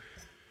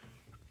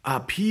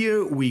 Up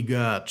here we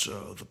got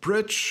the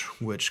bridge,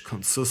 which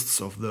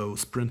consists of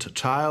those printed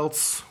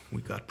tiles.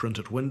 We got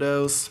printed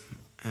windows,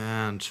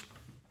 and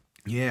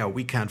yeah,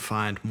 we can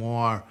find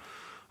more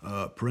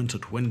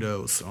printed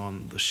windows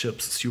on the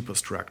ship's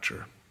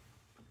superstructure.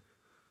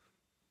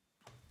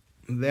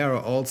 There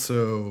are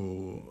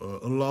also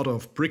a lot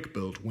of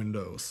brick-built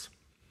windows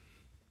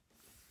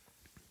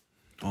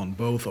on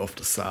both of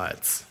the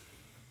sides.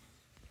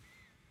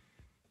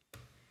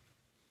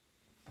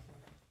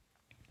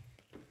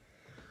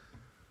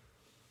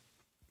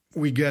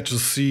 We get to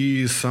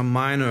see some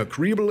minor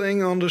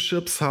greebling on the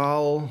ship's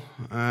hull,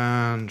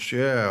 and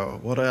yeah,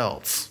 what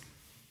else?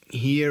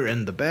 Here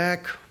in the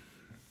back,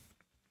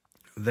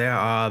 there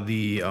are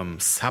the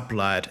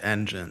sublight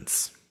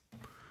engines.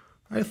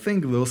 I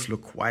think those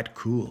look quite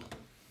cool.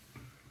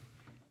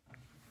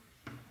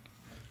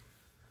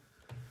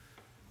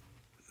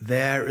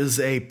 There is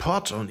a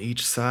pod on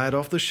each side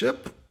of the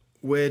ship,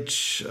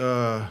 which,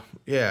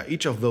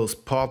 each of those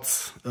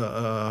pods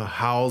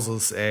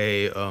houses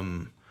a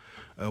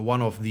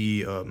one of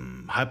the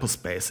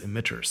hyperspace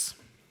emitters.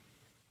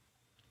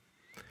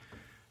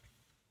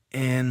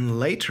 In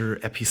later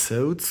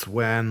episodes,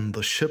 when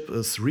the ship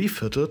is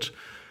refitted,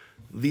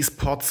 these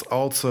pods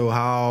also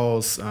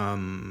house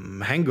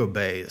hangar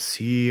bays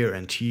here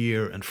and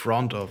here in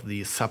front of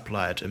the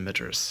sublight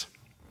emitters.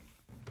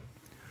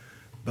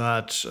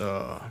 But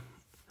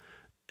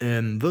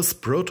in this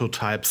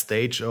prototype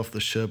stage of the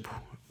ship,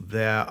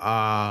 there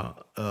are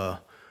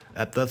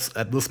at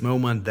this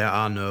moment there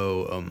are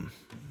no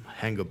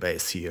hangar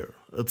bays here.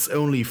 It's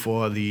only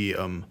for the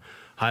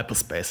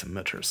hyperspace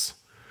emitters.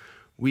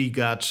 We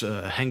got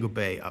a hangar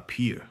bay up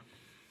here.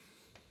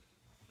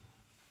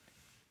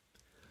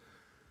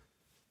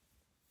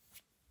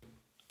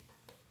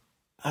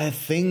 I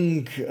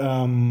think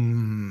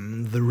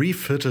the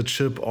refitted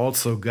ship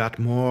also got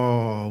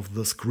more of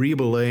the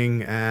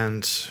scribbling,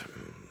 and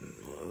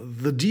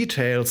the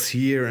details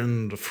here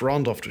in the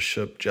front of the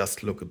ship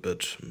just look a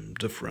bit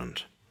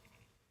different.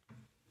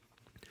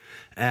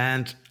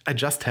 And I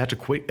just had a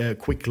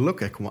quick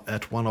look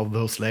at one of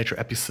those later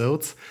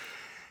episodes,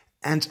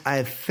 and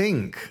I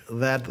think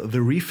that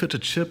the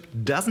refitted ship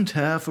doesn't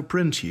have a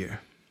print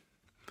here.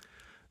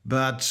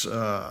 But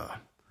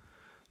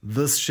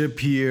this ship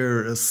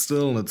here is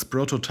still in its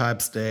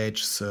prototype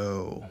stage,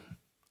 so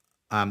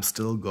I'm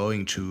still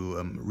going to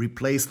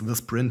replace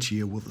this print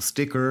here with a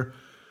sticker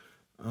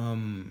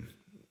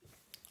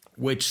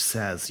which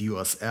says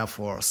US Air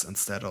Force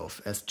instead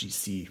of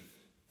SGC,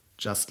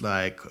 just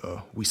like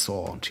we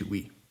saw on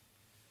TV.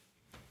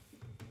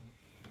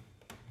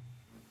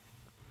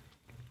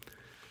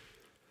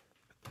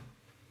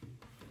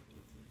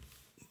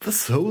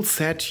 This whole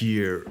set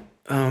here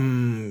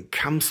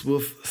comes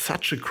with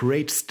such a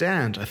great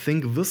stand. I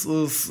think this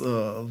is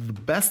the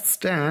best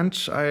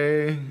stand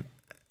I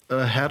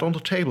had on the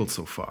table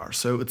so far.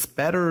 So it's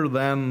better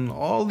than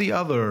all the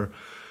other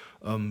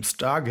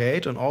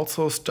Stargate and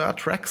also Star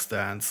Trek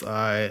stands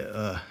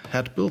I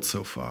had built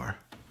so far.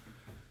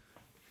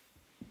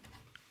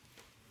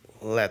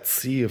 Let's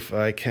see if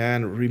I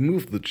can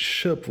remove the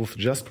ship with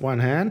just one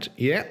hand.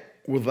 Yeah,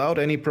 without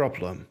any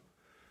problem.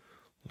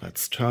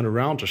 Let's turn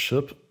around the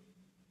ship.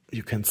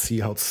 You can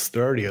see how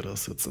sturdy it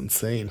is. It's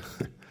insane.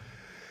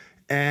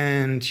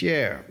 And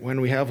yeah,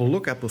 when we have a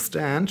look at the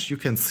stand, you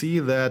can see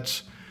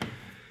that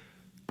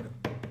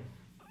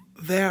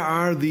there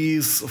are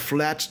these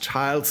flat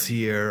tiles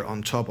here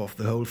on top of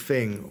the whole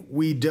thing.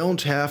 We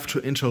don't have to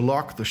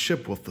interlock the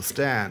ship with the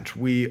stand.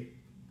 We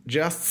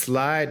just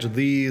slide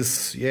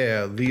these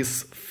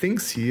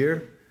things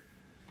here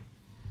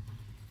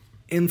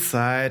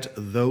inside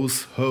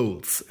those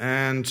holes,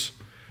 and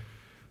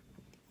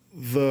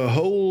the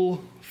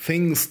whole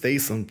thing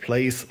stays in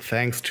place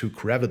thanks to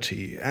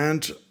gravity.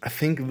 And I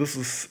think this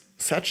is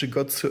such a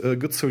good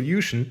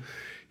solution.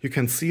 You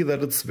can see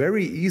that it's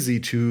very easy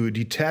to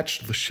detach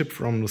the ship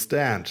from the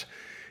stand.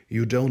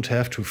 You don't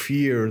have to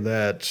fear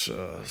that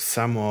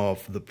some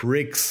of the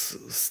bricks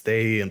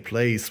stay in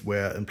places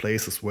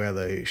where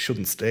they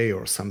shouldn't stay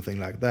or something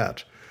like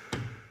that.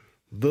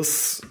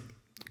 This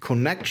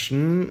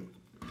connection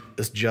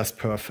is just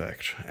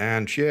perfect.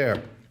 And yeah,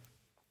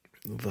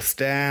 the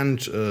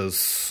stand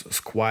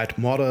is quite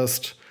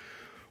modest.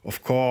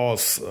 Of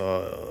course,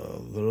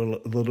 the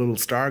little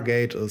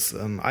Stargate is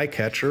an eye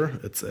catcher.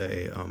 It's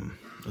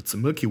a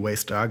Milky Way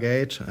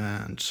Stargate,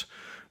 and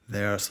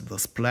there's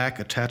this plaque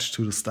attached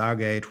to the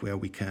Stargate where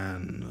we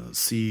can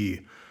see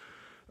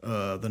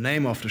the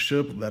name of the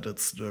ship, that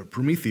it's the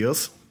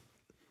Prometheus.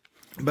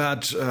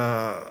 But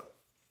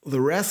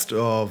the rest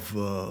of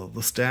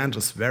the stand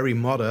is very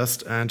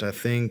modest, and I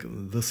think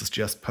this is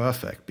just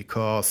perfect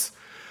because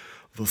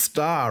the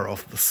star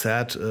of the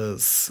set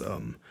is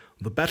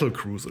the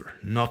battlecruiser,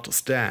 not the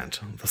stand.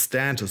 The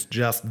stand is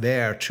just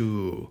there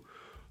to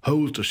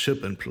hold the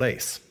ship in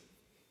place.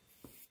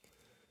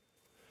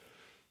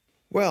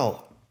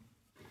 Well,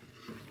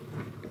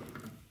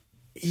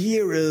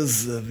 here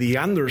is the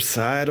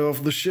underside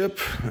of the ship,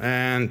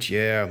 and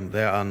yeah,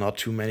 there are not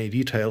too many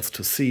details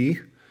to see,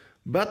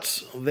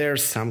 but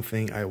there's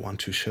something I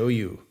want to show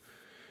you.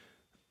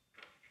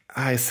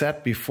 I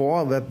said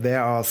before that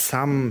there are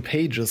some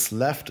pages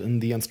left in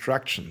the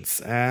instructions,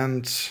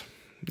 and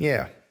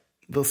yeah,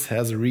 this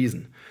has a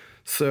reason.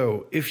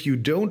 So if you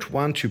don't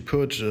want to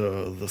put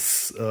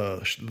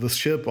this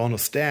ship on a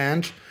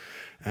stand,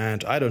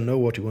 and I don't know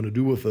what you want to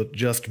do with it,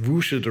 just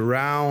whoosh it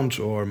around,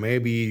 or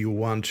maybe you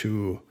want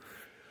to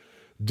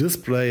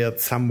display it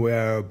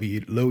somewhere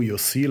below your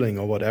ceiling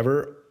or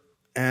whatever.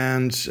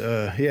 And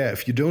yeah,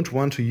 if you don't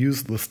want to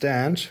use the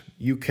stand,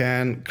 you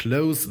can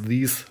close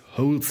these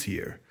holes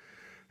here.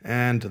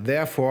 And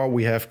therefore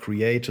we have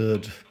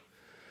created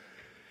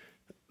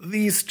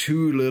these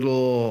two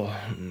little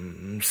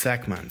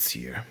segments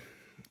here.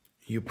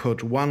 You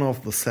put one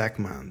of the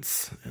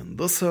segments in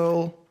this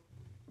hole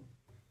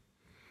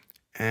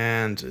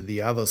and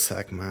the other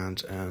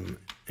segment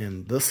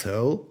in this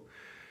hole.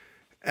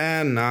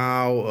 And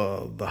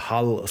now the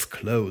hull is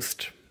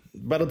closed.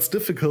 But it's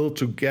difficult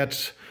to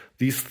get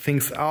these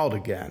things out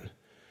again.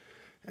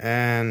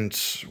 And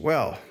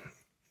well,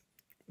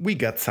 we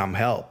get some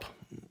help.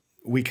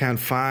 We can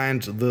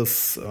find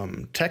this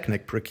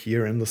Technic brick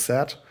here in the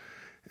set.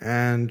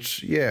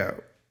 And yeah,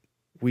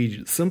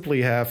 We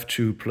simply have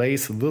to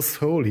place this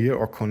hole here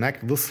or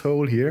connect this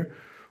hole here,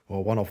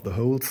 or one of the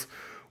holes,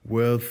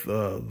 with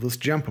this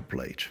jumper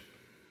plate.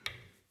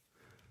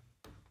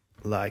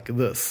 Like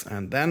this.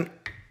 And then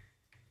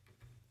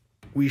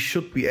we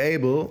should be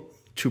able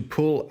to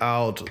pull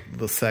out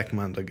the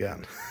segment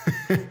again.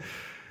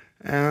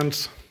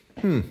 And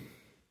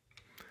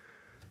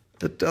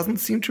it doesn't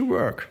seem to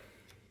work.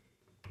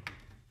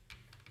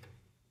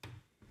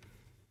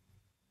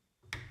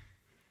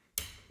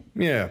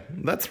 Yeah,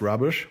 that's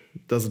rubbish.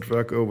 Does it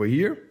work over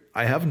here?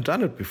 I haven't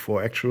done it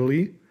before,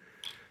 actually.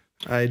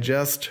 I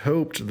just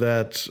hoped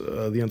that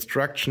the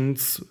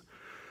instructions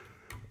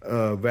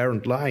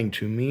weren't lying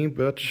to me,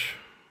 but...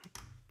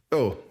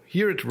 Oh,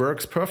 here it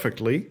works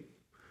perfectly.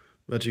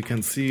 But you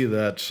can see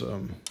that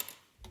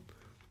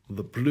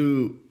the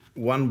blue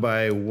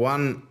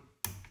 1x1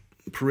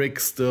 brick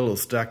still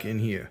is stuck in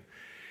here.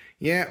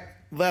 Yeah,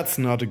 that's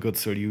not a good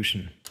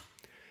solution.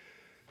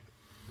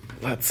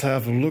 Let's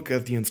have a look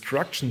at the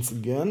instructions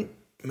again.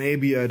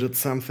 Maybe I did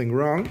something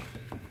wrong.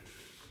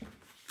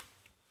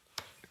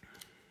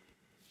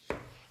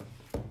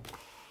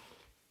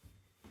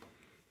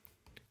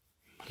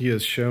 Here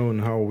is shown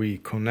how we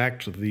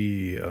connect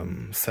the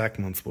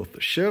segments with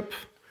the ship.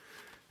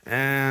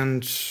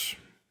 And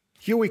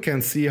here we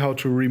can see how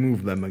to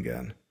remove them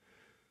again.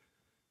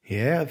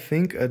 Yeah, I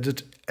think I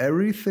did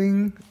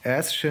everything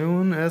as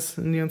shown as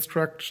in the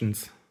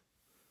instructions.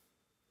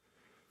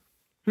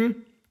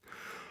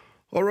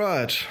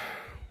 Alright,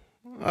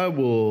 I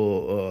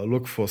will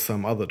look for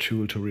some other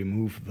tool to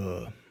remove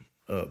the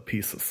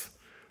pieces.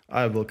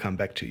 I will come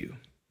back to you.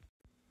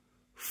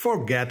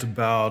 Forget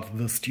about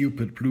the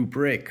stupid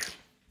BlueBrixx.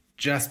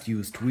 Just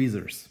use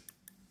tweezers.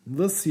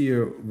 This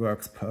here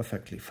works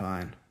perfectly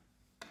fine.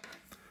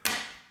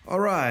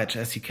 Alright,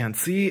 as you can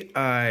see,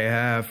 I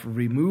have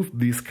removed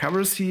these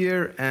covers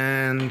here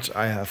and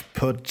I have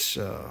put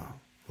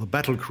the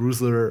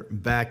battlecruiser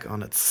back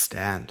on its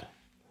stand.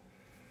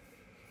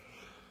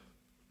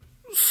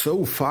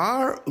 So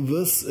far,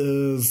 this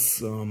is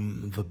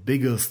the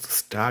biggest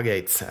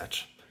Stargate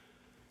set.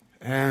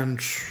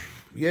 And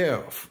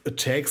yeah, it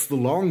takes the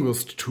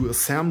longest to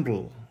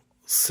assemble,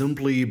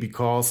 simply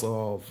because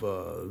of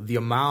the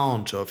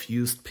amount of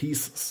used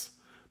pieces.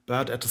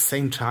 But at the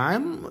same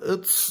time,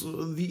 it's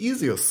the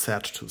easiest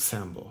set to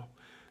assemble.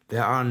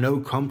 There are no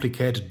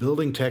complicated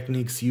building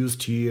techniques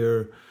used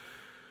here,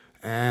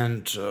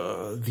 and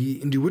the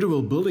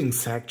individual building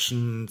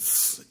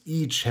sections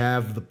each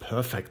have the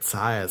perfect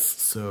size,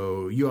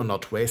 so you are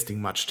not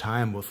wasting much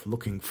time with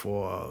looking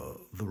for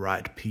the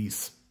right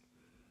piece.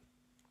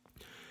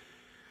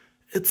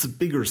 It's a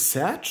bigger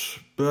set,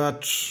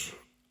 but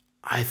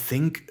I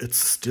think it's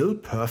still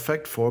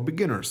perfect for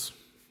beginners.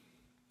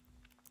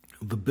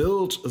 The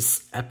build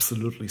is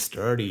absolutely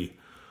sturdy.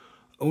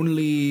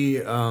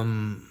 Only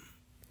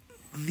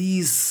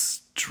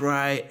these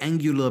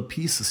triangular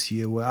pieces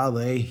here, where are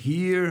they?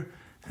 Here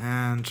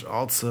and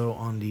also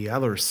on the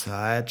other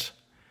side,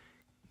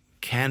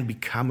 can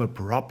become a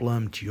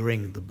problem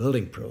during the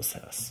building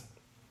process.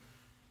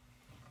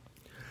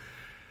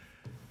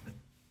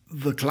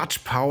 The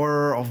clutch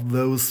power of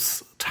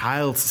those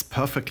tiles is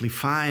perfectly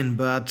fine,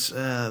 but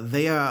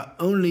they are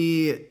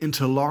only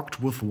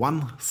interlocked with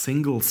one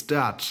single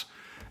stud.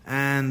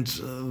 And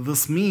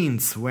this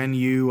means when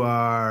you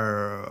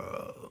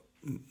are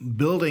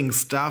building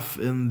stuff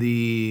in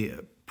the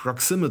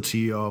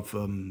proximity of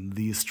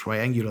these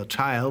triangular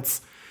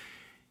tiles,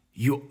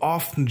 you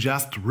often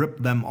just rip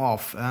them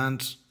off,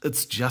 and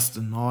it's just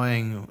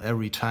annoying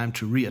every time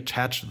to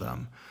reattach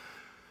them.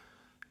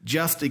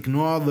 Just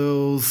ignore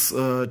those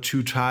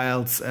two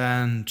tiles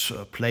and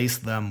place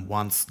them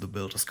once the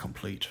build is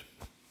complete.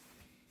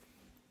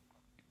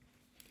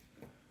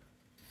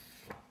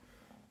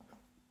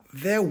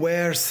 There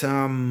were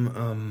some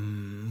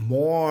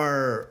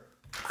more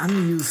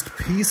unused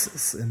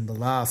pieces in the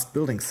last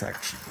building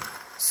section.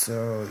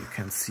 So you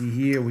can see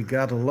here we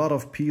got a lot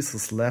of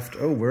pieces left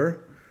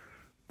over,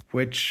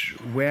 which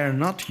were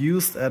not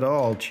used at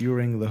all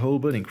during the whole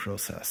building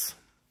process.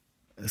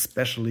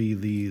 Especially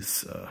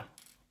these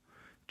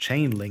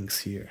chain links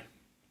here.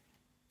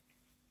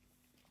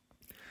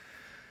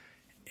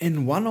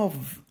 In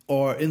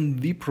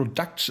the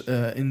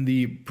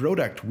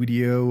product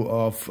video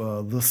of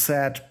the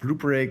set,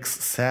 BlueBrixx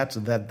said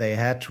that they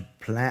had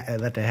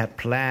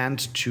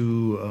planned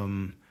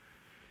to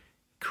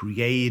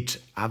create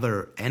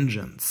other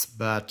engines,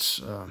 but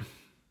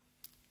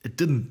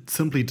it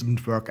simply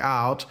didn't work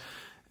out,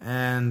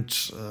 and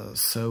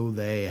so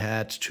they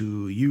had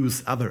to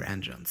use other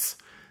engines.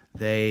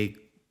 They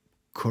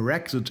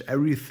corrected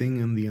everything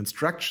in the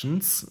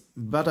instructions,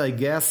 but I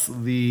guess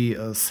the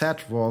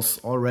set was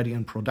already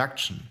in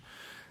production.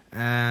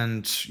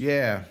 And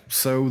yeah,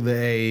 so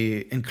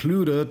they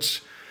included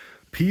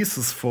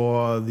pieces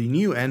for the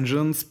new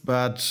engines,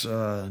 but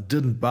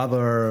didn't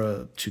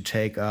bother to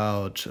take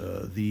out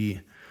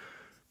the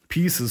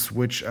pieces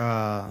which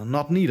are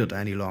not needed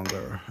any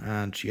longer.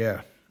 And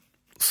yeah,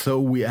 so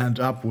we end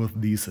up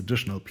with these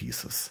additional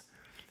pieces.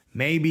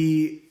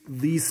 Maybe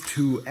these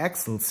two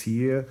axles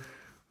here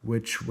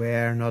which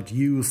were not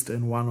used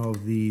in one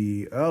of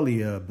the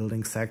earlier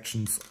building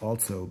sections,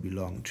 also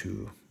belong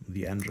to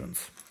the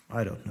engines.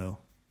 I don't know.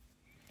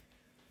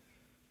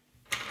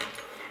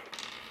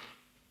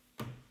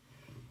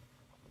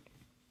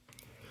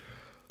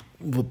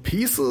 The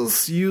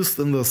pieces used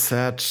in the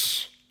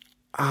set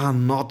are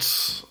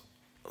not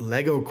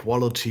Lego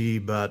quality,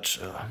 but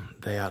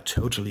they are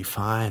totally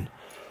fine.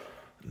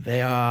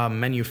 They are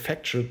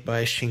manufactured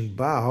by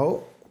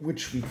Xingbao,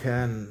 which we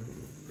can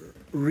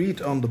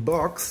read on the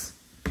box.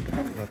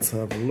 Let's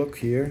have a look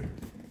here.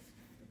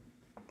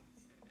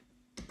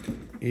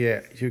 Yeah,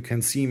 you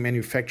can see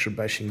manufactured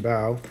by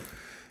Xingbao.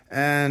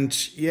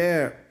 And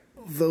yeah,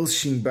 those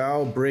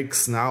Xingbao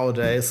bricks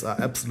nowadays are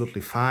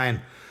absolutely fine.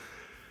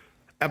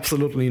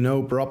 Absolutely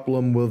no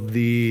problem with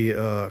the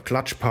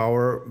clutch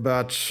power,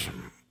 but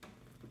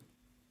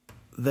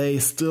they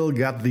still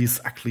got these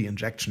ugly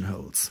injection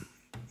holes,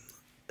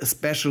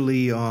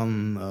 especially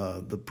on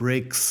the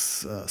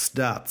bricks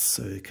studs.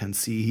 So you can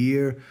see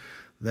here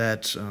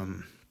that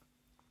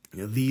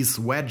these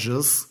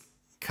wedges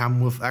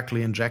come with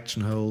ugly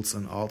injection holes,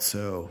 and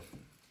also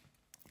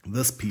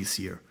this piece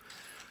here.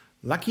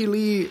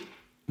 Luckily,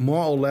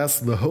 more or less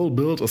the whole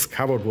build is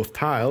covered with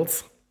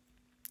tiles.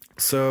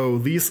 So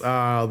these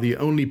are the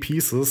only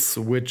pieces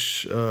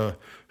which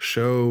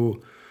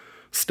show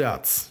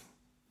studs.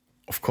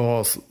 Of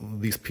course,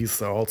 these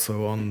pieces are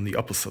also on the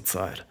opposite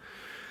side.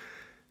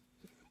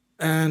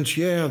 And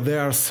yeah,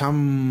 there are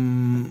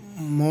some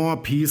more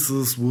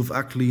pieces with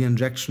ugly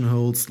injection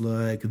holes,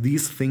 like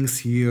these things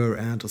here,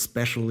 and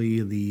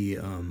especially the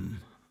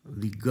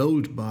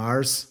gold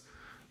bars.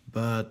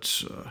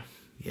 But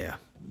yeah,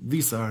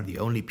 these are the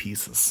only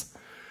pieces.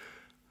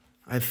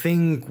 I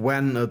think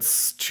when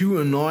it's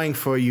too annoying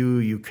for you,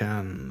 you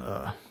can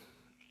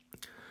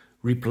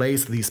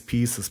replace these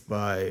pieces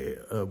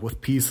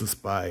with pieces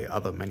by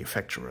other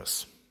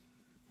manufacturers.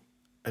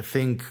 I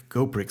think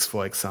BlueBrixx,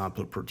 for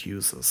example,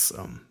 produces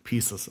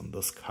pieces in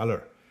this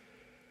color.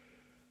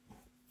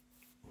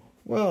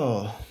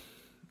 Well,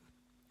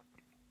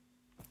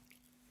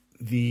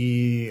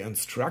 the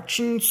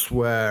instructions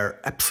were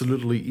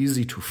absolutely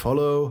easy to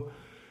follow.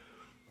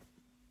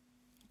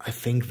 I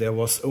think there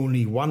was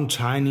only one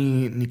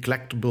tiny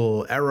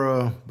neglectable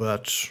error,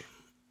 but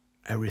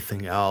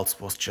everything else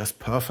was just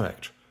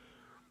perfect.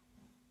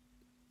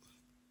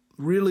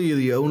 Really,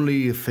 the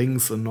only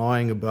things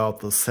annoying about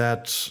the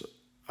set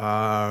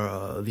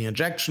are the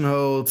injection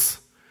holes,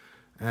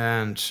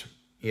 and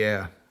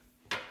yeah,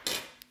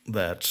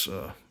 that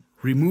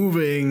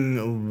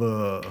removing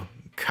the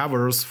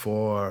covers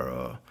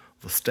for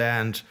the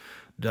stand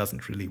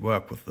doesn't really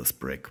work with this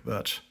brick,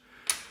 but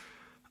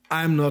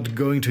I'm not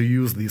going to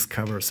use these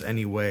covers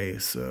anyway,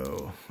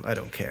 so I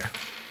don't care.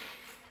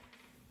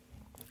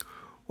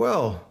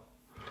 Well,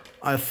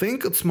 I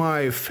think it's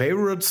my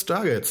favorite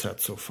Stargate set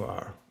so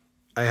far.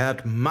 I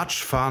had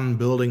much fun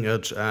building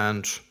it,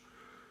 and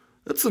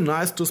it's a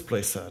nice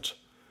display set.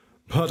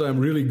 But I'm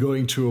really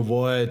going to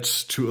avoid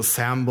to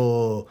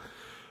assemble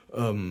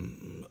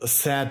a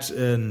set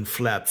in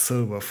flat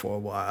silver for a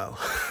while.